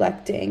been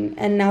neglecting.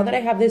 And now that I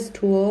have this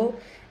tool,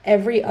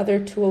 every other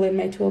tool in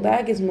my tool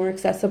bag is more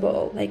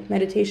accessible. Like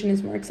meditation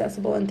is more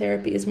accessible and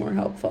therapy is more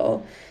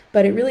helpful.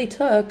 But it really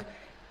took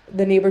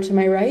the neighbor to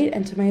my right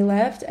and to my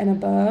left and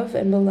above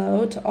and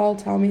below to all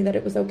tell me that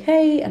it was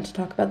okay, and to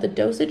talk about the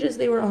dosages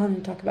they were on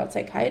and talk about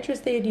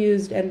psychiatrists they had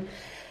used. And,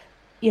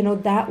 you know,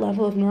 that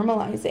level of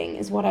normalizing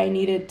is what I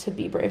needed to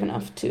be brave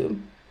enough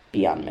to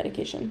be on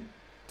medication.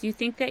 Do you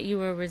think that you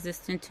were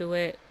resistant to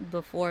it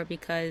before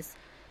because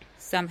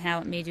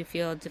somehow it made you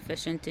feel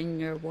deficient in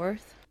your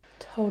worth?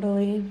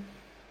 Totally.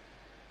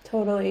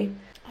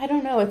 I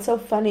don't know. It's so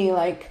funny.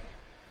 Like,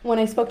 when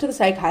I spoke to the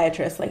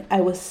psychiatrist, like,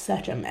 I was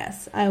such a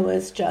mess. I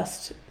was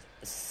just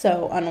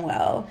so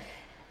unwell.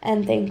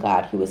 And thank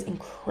God he was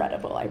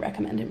incredible. I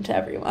recommend him to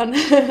everyone.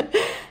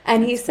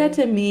 And he said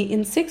to me,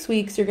 in 6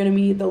 weeks, you're going to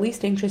be the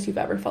least anxious you've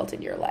ever felt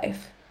in your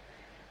life.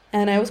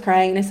 And I was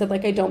crying and I said,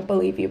 like, I don't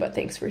believe you, but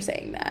thanks for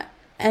saying that.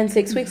 And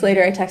 6 weeks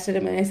later, I texted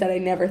him and I said, I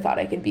never thought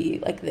I could be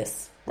like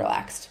this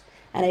relaxed.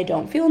 And I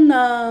don't feel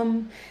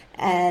numb.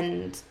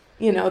 And,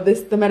 you know,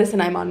 the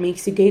medicine I'm on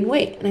makes you gain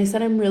weight. And I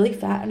said, I'm really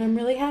fat and I'm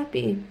really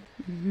happy.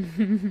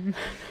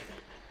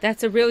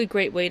 That's a really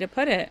great way to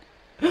put it.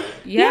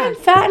 Yeah, I'm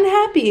fat and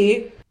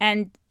happy.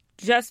 And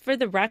just for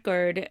the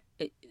record,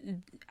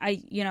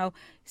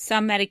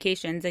 some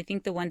medications, I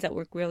think the ones that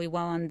work really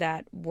well on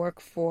that work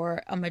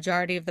for a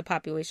majority of the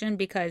population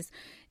because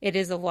it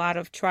is a lot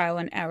of trial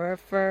and error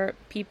for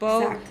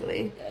people.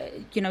 Exactly.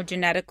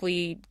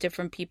 Genetically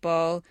different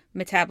people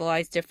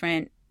metabolize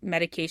different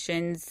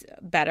medications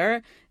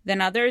better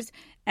than others.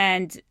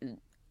 And,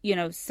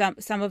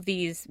 some of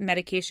these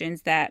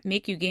medications that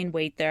make you gain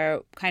weight, they're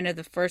kind of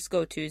the first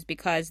go-tos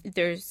because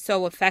they're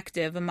so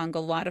effective among a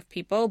lot of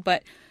people.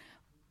 But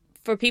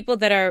for people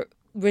that are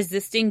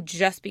resisting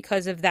just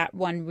because of that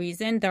one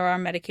reason, there are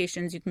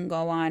medications you can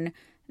go on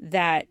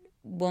that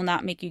will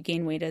not make you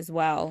gain weight as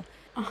well.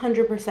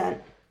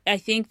 100%. I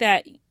think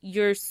that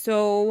you're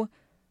so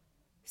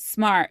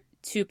smart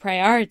to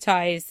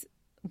prioritize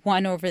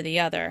one over the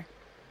other.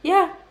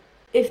 Yeah.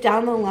 If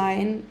down the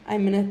line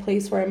I'm in a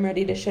place where I'm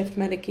ready to shift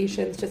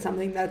medications to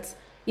something that's,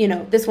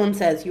 this one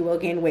says you will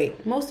gain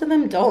weight. Most of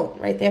them don't,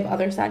 right? They have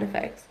other side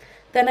effects.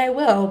 Then I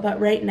will.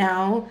 But right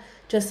now,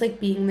 just like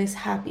being this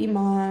happy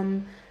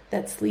mom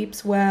that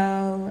sleeps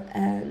well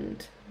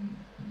and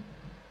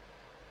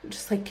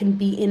just like can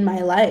be in my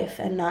life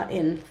and not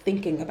in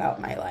thinking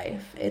about my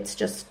life, it's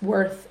just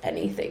worth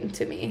anything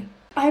to me.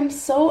 I'm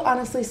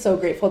honestly so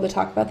grateful to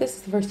talk about this.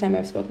 It's the first time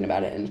I've spoken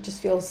about it and it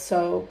just feels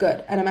so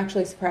good. And I'm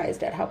actually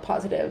surprised at how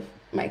positive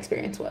my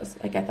experience was.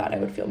 Like, I thought I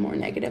would feel more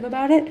negative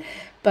about it.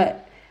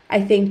 But I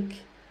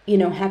think,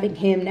 having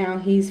him now,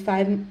 he's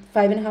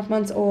 5.5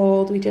 months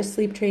old. We just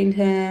sleep trained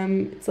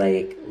him. It's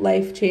like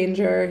life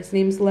changer. His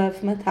name's Lev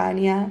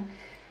Matanya.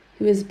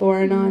 He was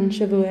born on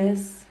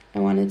Shavuos. I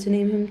wanted to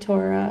name him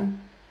Torah.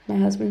 My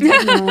husband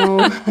said no.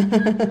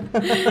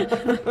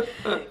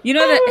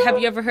 Have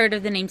you ever heard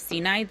of the name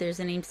Sinai? There's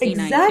a name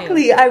Sinai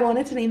Exactly. too. I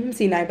wanted to name him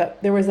Sinai,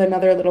 but there was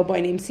another little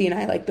boy named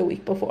Sinai like the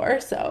week before.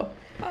 So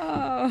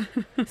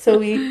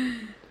we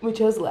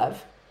chose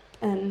Lev.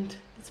 And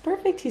it's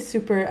perfect. He's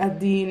super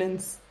adin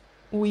and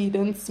sweet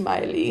and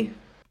smiley.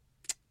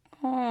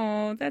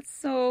 Oh, that's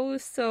so,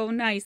 so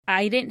nice.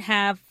 I didn't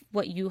have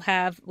what you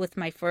have with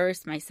my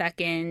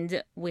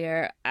second,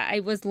 where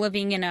I was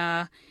living in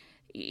a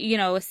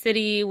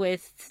city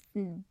with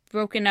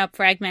broken up,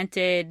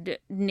 fragmented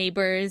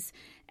neighbors.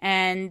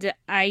 And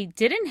I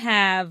didn't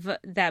have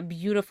that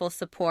beautiful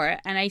support.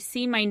 And I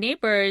see my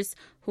neighbors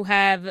who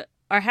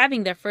are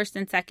having their first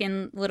and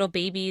second little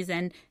babies,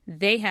 and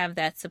they have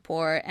that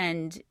support,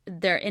 and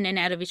they're in and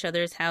out of each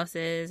other's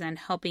houses and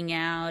helping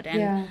out.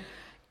 And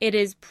It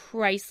is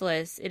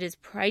priceless. It is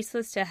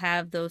priceless to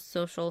have those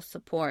social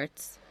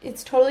supports.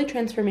 It's totally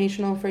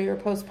transformational for your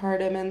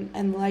postpartum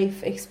and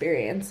life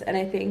experience. And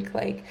I think,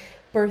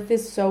 birth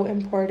is so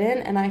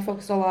important, and I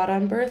focused a lot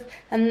on birth.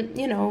 And,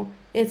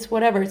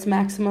 it's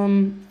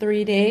maximum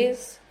 3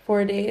 days,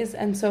 4 days.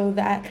 And so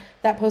that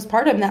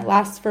postpartum that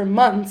lasts for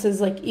months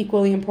is,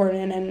 equally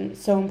important and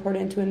so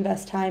important to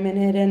invest time in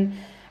it. And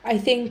I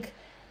think,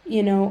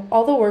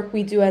 all the work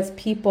we do as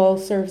people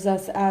serves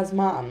us as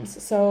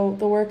moms. So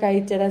the work I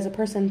did as a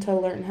person to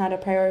learn how to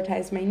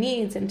prioritize my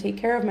needs and take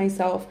care of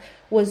myself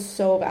was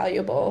so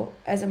valuable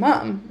as a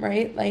mom,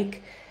 right?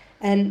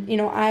 And,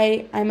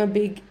 I'm a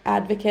big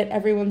advocate.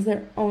 Everyone's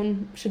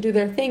should do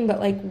their thing. But,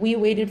 we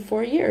waited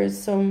 4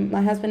 years. So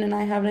my husband and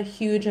I have a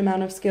huge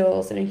amount of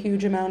skills and a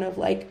huge amount of,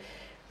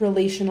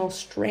 relational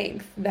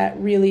strength that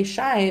really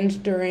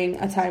shined during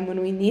a time when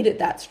we needed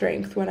that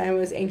strength, when I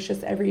was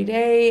anxious every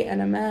day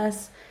and a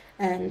mess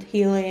and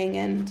healing.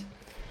 And,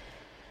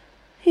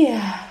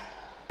 yeah.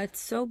 It's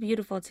so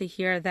beautiful to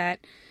hear that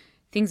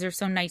things are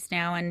so nice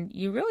now. And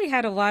you really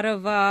had a lot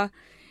of...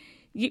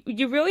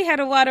 You really had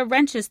a lot of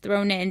wrenches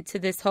thrown into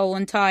this whole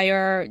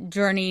entire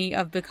journey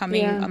of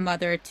becoming a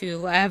mother to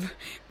Lev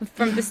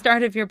from the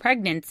start of your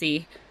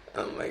pregnancy.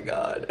 Oh my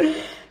God.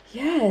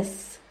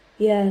 Yes,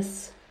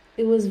 yes.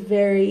 It was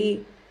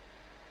very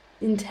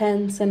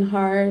intense and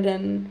hard,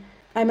 and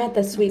I'm at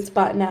the sweet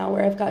spot now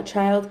where I've got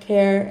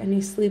childcare and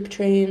he's sleep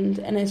trained,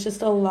 and it's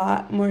just a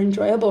lot more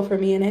enjoyable for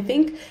me. And I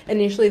think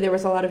initially there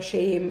was a lot of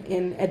shame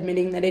in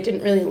admitting that I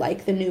didn't really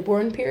like the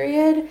newborn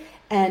period.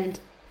 And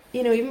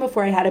even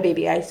before I had a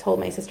baby, I told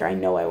my sister, I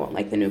know I won't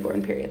like the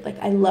newborn period. Like,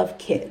 I love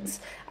kids.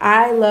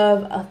 I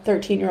love a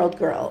 13-year-old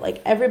girl.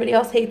 Like, everybody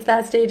else hates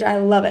that stage. I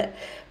love it.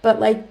 But,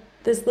 like,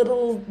 this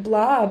little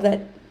blob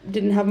that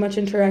didn't have much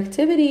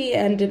interactivity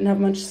and didn't have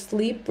much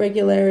sleep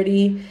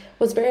regularity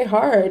was very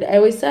hard. I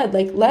always said,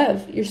 like,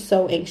 Lev, you're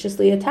so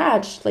anxiously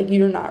attached. Like,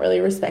 you're not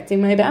really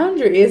respecting my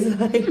boundaries.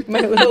 Like,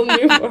 my little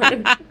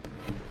newborn.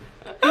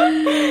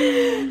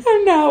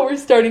 And now we're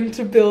starting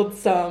to build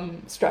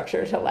some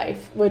structure to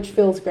life, which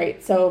feels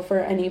great. So for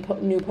any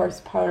new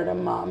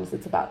postpartum moms,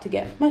 it's about to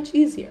get much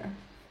easier.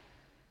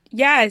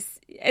 Yes,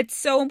 it's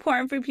so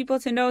important for people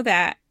to know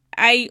that.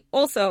 I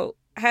also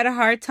had a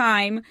hard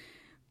time.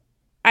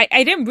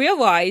 I didn't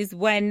realize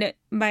when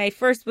my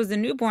first was a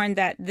newborn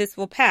that this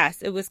will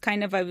pass. It was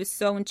kind of, I was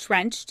so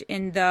entrenched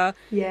in the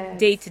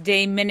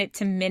day-to-day,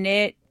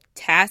 minute-to-minute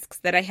tasks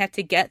that I had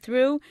to get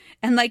through.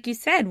 And like you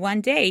said,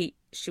 one day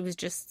she was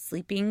just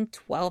sleeping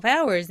 12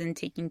 hours and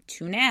taking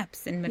 2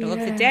 naps in the middle of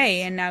the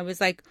day. And I was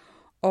like,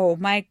 oh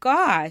my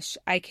gosh,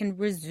 I can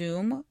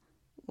resume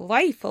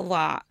life a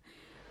lot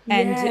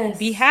and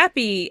be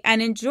happy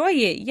and enjoy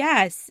it.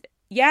 Yes,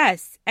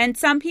 yes. And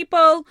some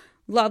people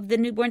love the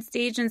newborn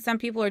stage, and some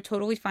people are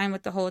totally fine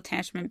with the whole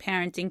attachment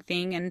parenting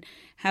thing and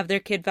have their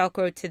kid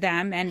Velcro to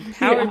them and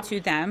power to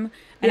them.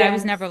 And I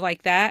was never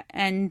like that,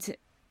 and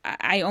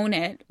I own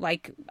it.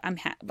 Like,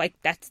 like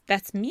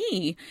that's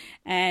me,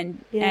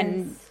 and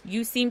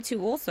you seem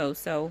to also.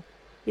 So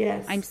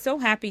I'm so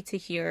happy to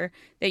hear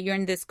that you're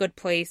in this good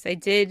place. I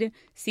did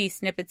see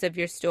snippets of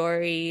your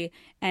story,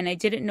 and I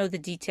didn't know the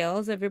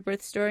details of your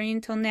birth story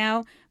until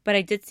now, but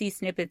I did see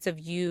snippets of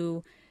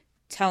you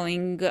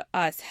telling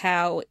us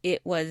how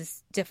it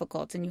was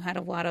difficult, and you had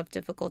a lot of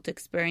difficult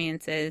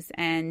experiences.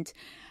 And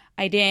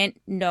I didn't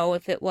know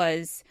if it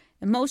was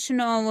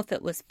emotional, if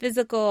it was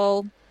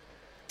physical.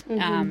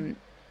 And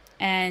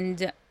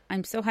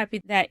I'm so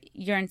happy that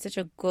you're in such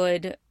a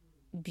good,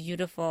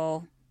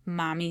 beautiful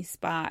mommy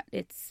spot.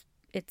 It's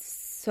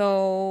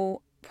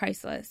so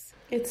priceless.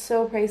 It's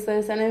so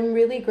priceless, and I'm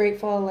really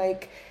grateful.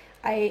 Like,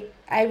 I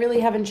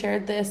really haven't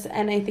shared this,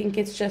 and I think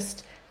it's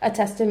just a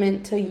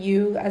testament to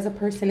you as a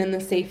person and the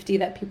safety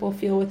that people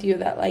feel with you,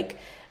 that, like,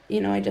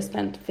 I just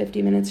spent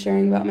 50 minutes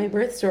sharing about my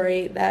birth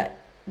story that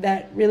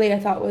really I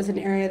thought was an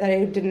area that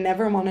I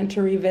never wanted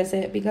to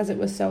revisit because it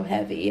was so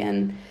heavy.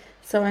 And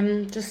so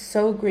I'm just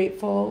so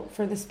grateful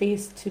for the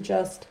space to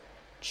just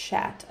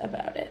chat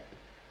about it.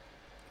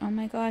 Oh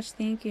my gosh,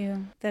 thank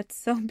you. That's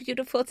so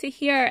beautiful to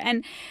hear.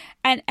 And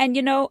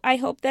I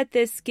hope that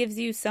this gives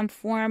you some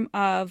form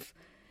of,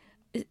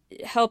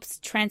 helps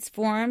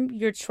transform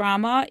your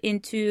trauma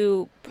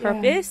into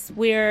purpose,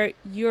 where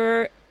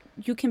you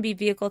can be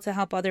vehicle to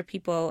help other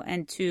people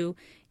and to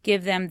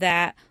give them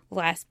that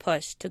last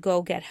push to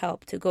go get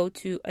help, to go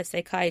to a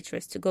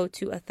psychiatrist, to go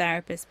to a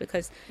therapist,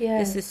 because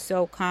this is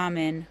so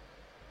common.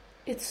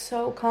 It's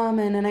so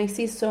common, and I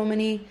see so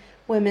many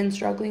women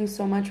struggling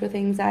so much with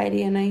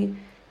anxiety, and I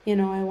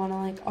want to,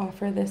 like,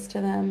 offer this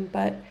to them.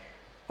 But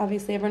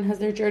obviously everyone has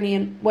their journey,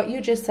 and what you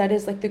just said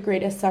is, like, the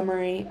greatest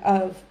summary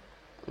of,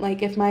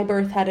 like, if my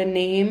birth had a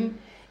name,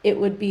 it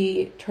would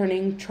be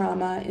turning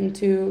trauma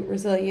into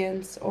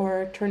resilience,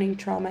 or turning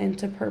trauma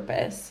into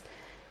purpose.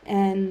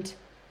 And,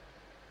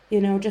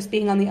 just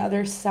being on the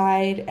other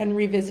side and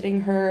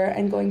revisiting her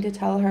and going to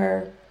tell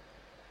her,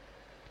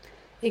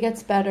 it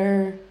gets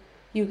better,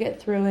 you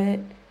get through it,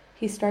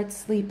 he starts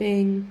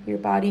sleeping, your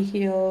body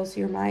heals,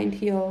 your mind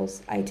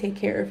heals, I take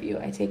care of you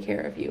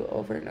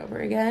over and over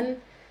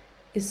again,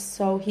 is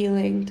so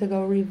healing. To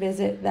go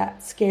revisit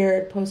that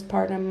scared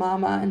postpartum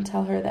mama and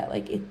tell her that,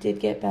 like, it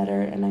did get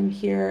better, and I'm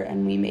here,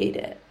 and we made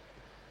it.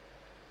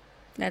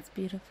 That's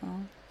beautiful.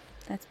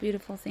 That's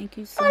beautiful. Thank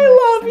you so much. I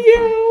love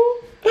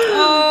you.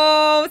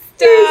 Oh,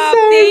 stop.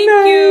 So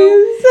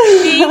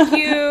Thank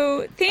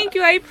you. Thank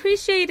you. I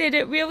appreciate it.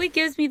 It really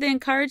gives me the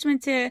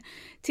encouragement to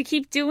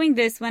keep doing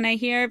this when I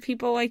hear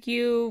people like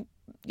you,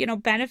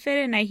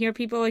 benefit, and I hear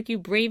people like you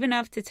brave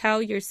enough to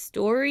tell your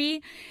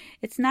story.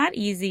 It's not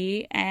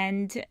easy,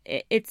 and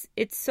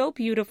it's so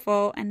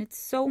beautiful, and it's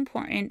so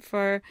important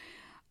for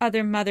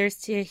other mothers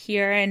to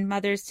hear, and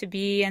mothers to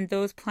be, and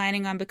those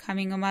planning on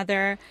becoming a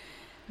mother.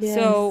 Yes.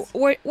 So,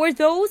 or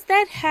those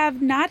that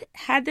have not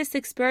had this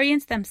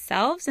experience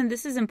themselves, and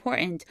this is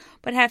important,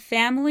 but have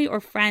family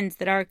or friends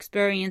that are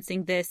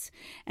experiencing this,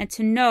 and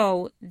to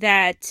know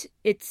that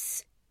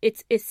it's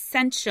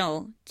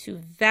essential to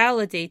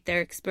validate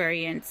their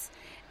experience,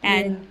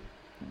 and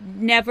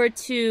never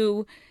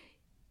to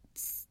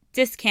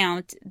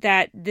discount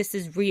that this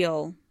is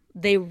real.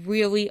 They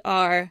really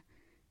are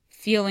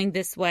feeling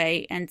this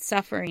way and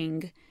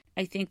suffering.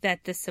 I think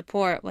that the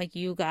support like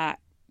you got,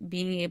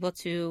 being able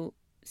to,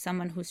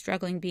 someone who's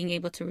struggling, being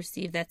able to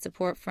receive that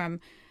support from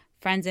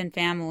friends and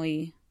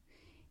family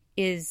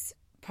is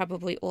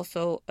probably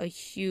also a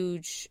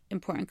huge,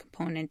 important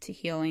component to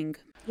healing.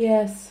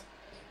 Yes.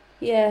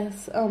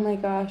 Yes. Oh my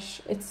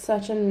gosh. It's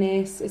such a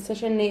nice,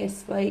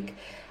 like,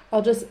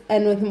 I'll just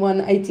end with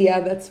one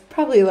idea that's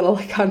probably a little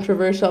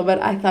controversial,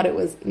 but I thought it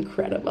was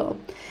incredible.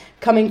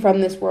 Coming from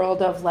this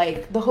world of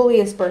like, the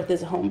holiest birth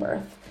is a home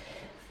birth.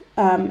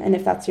 And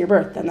if that's your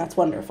birth, then that's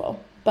wonderful.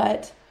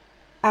 But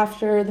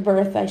after the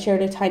birth, I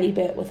shared a tiny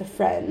bit with a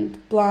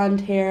friend,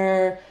 blonde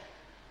hair,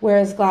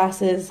 wears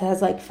glasses,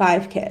 has like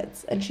 5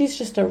 kids, and she's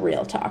just a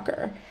real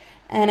talker.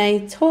 And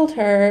I told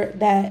her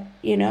that,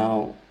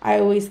 I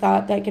always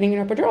thought that getting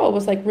an epidural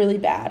was like really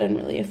bad and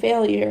really a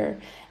failure.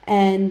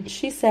 And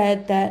she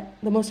said that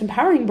the most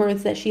empowering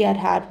births that she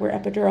had were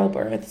epidural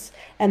births,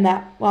 and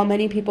that while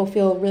many people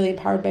feel really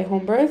empowered by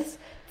home births,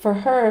 for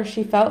her,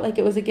 she felt like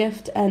it was a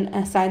gift and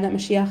a sign that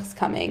Mashiach's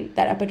coming,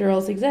 that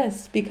epidurals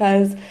exist,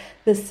 because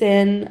the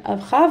sin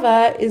of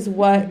Chava is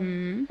what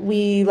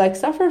we like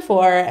suffer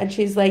for. And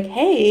she's like,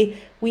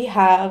 hey, we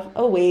have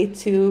a way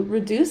to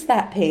reduce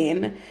that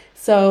pain.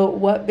 So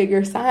what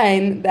bigger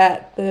sign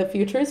that the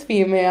future is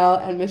female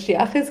and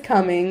Mashiach is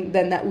coming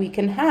than that we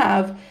can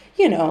have,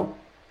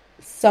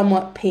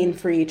 somewhat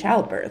pain-free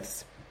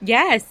childbirths.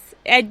 Yes.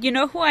 And you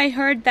know who I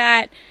heard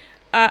that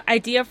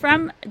idea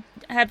from?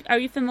 Are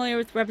you familiar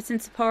with Rebbetzin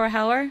Tzipora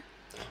Heller?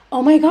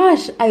 Oh my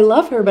gosh, I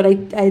love her, but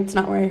it's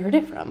not where I heard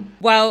it from.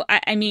 Well,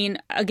 I mean,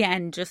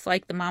 again, just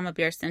like the Mama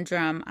Bear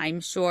syndrome, I'm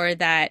sure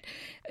that,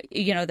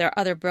 there are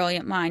other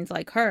brilliant minds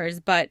like hers,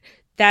 but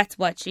that's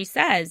what she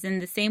says. In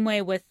the same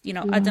way with,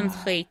 Adam's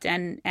Chait,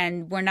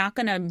 and we're not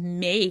going to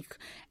make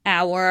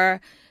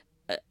our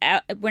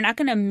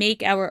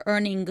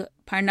earning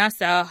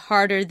parnasa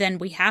harder than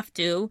we have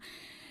to.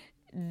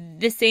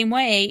 The same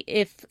way,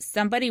 if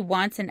somebody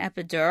wants an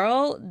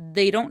epidural,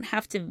 they don't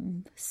have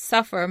to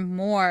suffer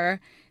more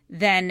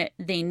than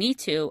they need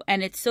to.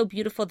 And it's so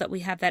beautiful that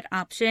we have that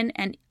option.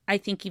 And I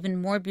think even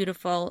more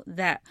beautiful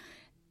that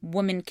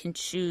women can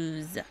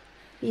choose.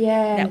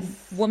 Yes.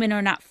 That women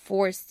are not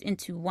forced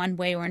into one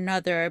way or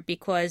another,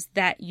 because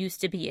that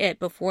used to be it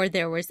before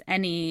there were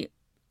any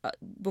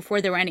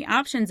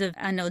options of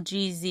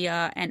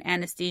analgesia and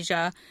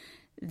anesthesia.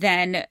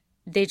 Then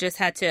they just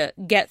had to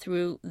get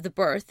through the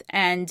birth.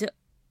 And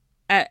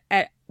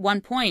at one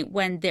point,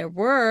 when there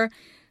were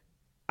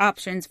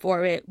options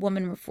for it,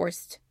 women were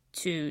forced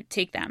to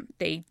take them.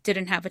 They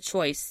didn't have a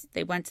choice.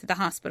 They went to the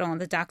hospital and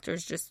the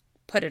doctors just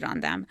put it on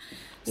them.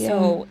 Yeah.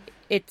 So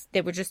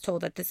they were just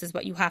told that this is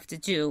what you have to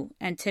do.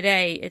 And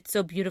today, it's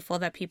so beautiful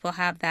that people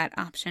have that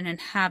option and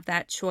have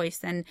that choice.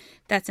 And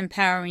that's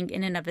empowering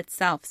in and of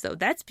itself. So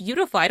that's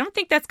beautiful. I don't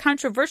think that's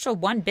controversial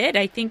one bit.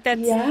 I think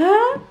that's...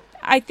 Yeah?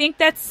 I think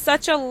that's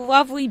such a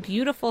lovely,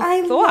 beautiful thought. I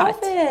love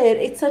it.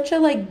 It's such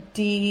a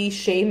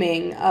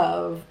de-shaming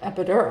of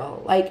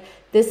epidural.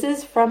 This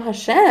is from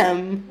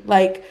Hashem.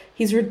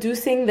 He's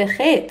reducing the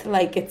chet.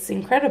 It's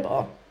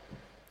incredible.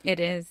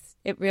 It is.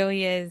 It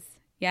really is.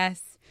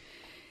 Yes.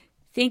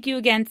 Thank you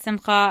again,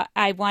 Simcha.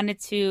 I wanted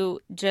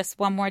to just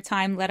one more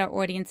time let our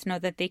audience know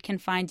that they can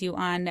find you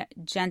on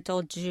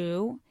Gentle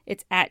Jew.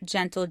 It's at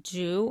Gentle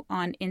Jew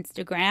on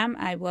Instagram.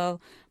 I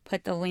will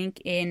put the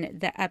link in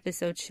the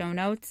episode show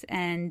notes,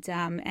 and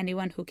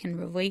anyone who can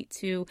relate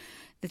to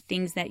the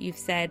things that you've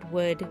said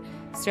would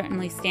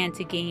certainly stand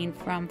to gain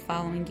from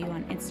following you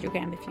on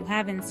Instagram if you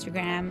have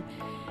Instagram.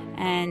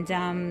 And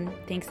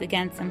thanks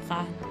again,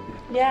 Simcha.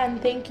 Yeah,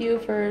 and thank you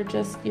for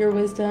just your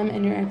wisdom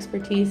and your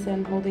expertise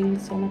and holding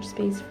so much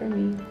space for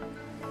me.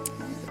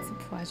 It's a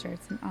pleasure.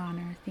 It's an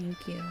honor.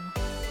 Thank you.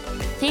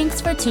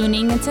 Thanks for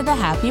tuning into the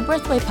Happy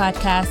Birthway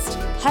Podcast.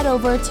 Head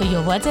over to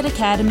Yoledet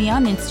Academy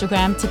on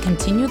Instagram to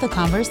continue the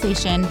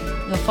conversation.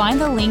 You'll find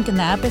the link in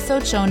the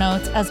episode show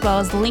notes, as well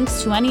as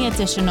links to any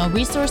additional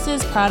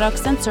resources,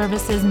 products, and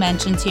services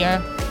mentioned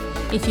here.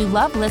 If you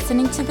love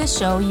listening to this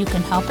show, you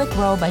can help it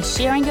grow by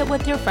sharing it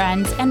with your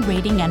friends and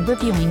rating and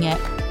reviewing it.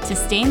 To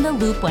stay in the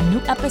loop when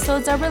new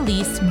episodes are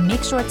released,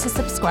 make sure to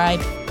subscribe.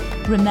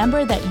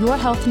 Remember that your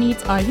health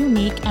needs are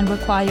unique and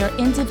require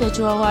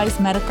individualized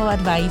medical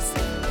advice.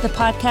 The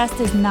podcast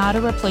is not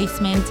a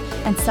replacement,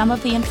 and some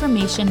of the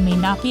information may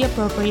not be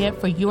appropriate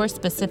for your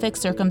specific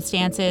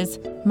circumstances.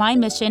 My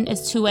mission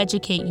is to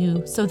educate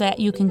you so that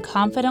you can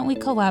confidently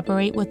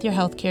collaborate with your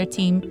healthcare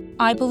team.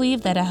 I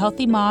believe that a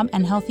healthy mom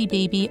and healthy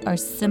baby are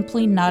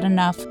simply not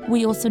enough.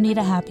 We also need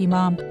a happy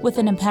mom with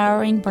an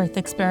empowering birth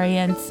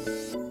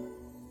experience.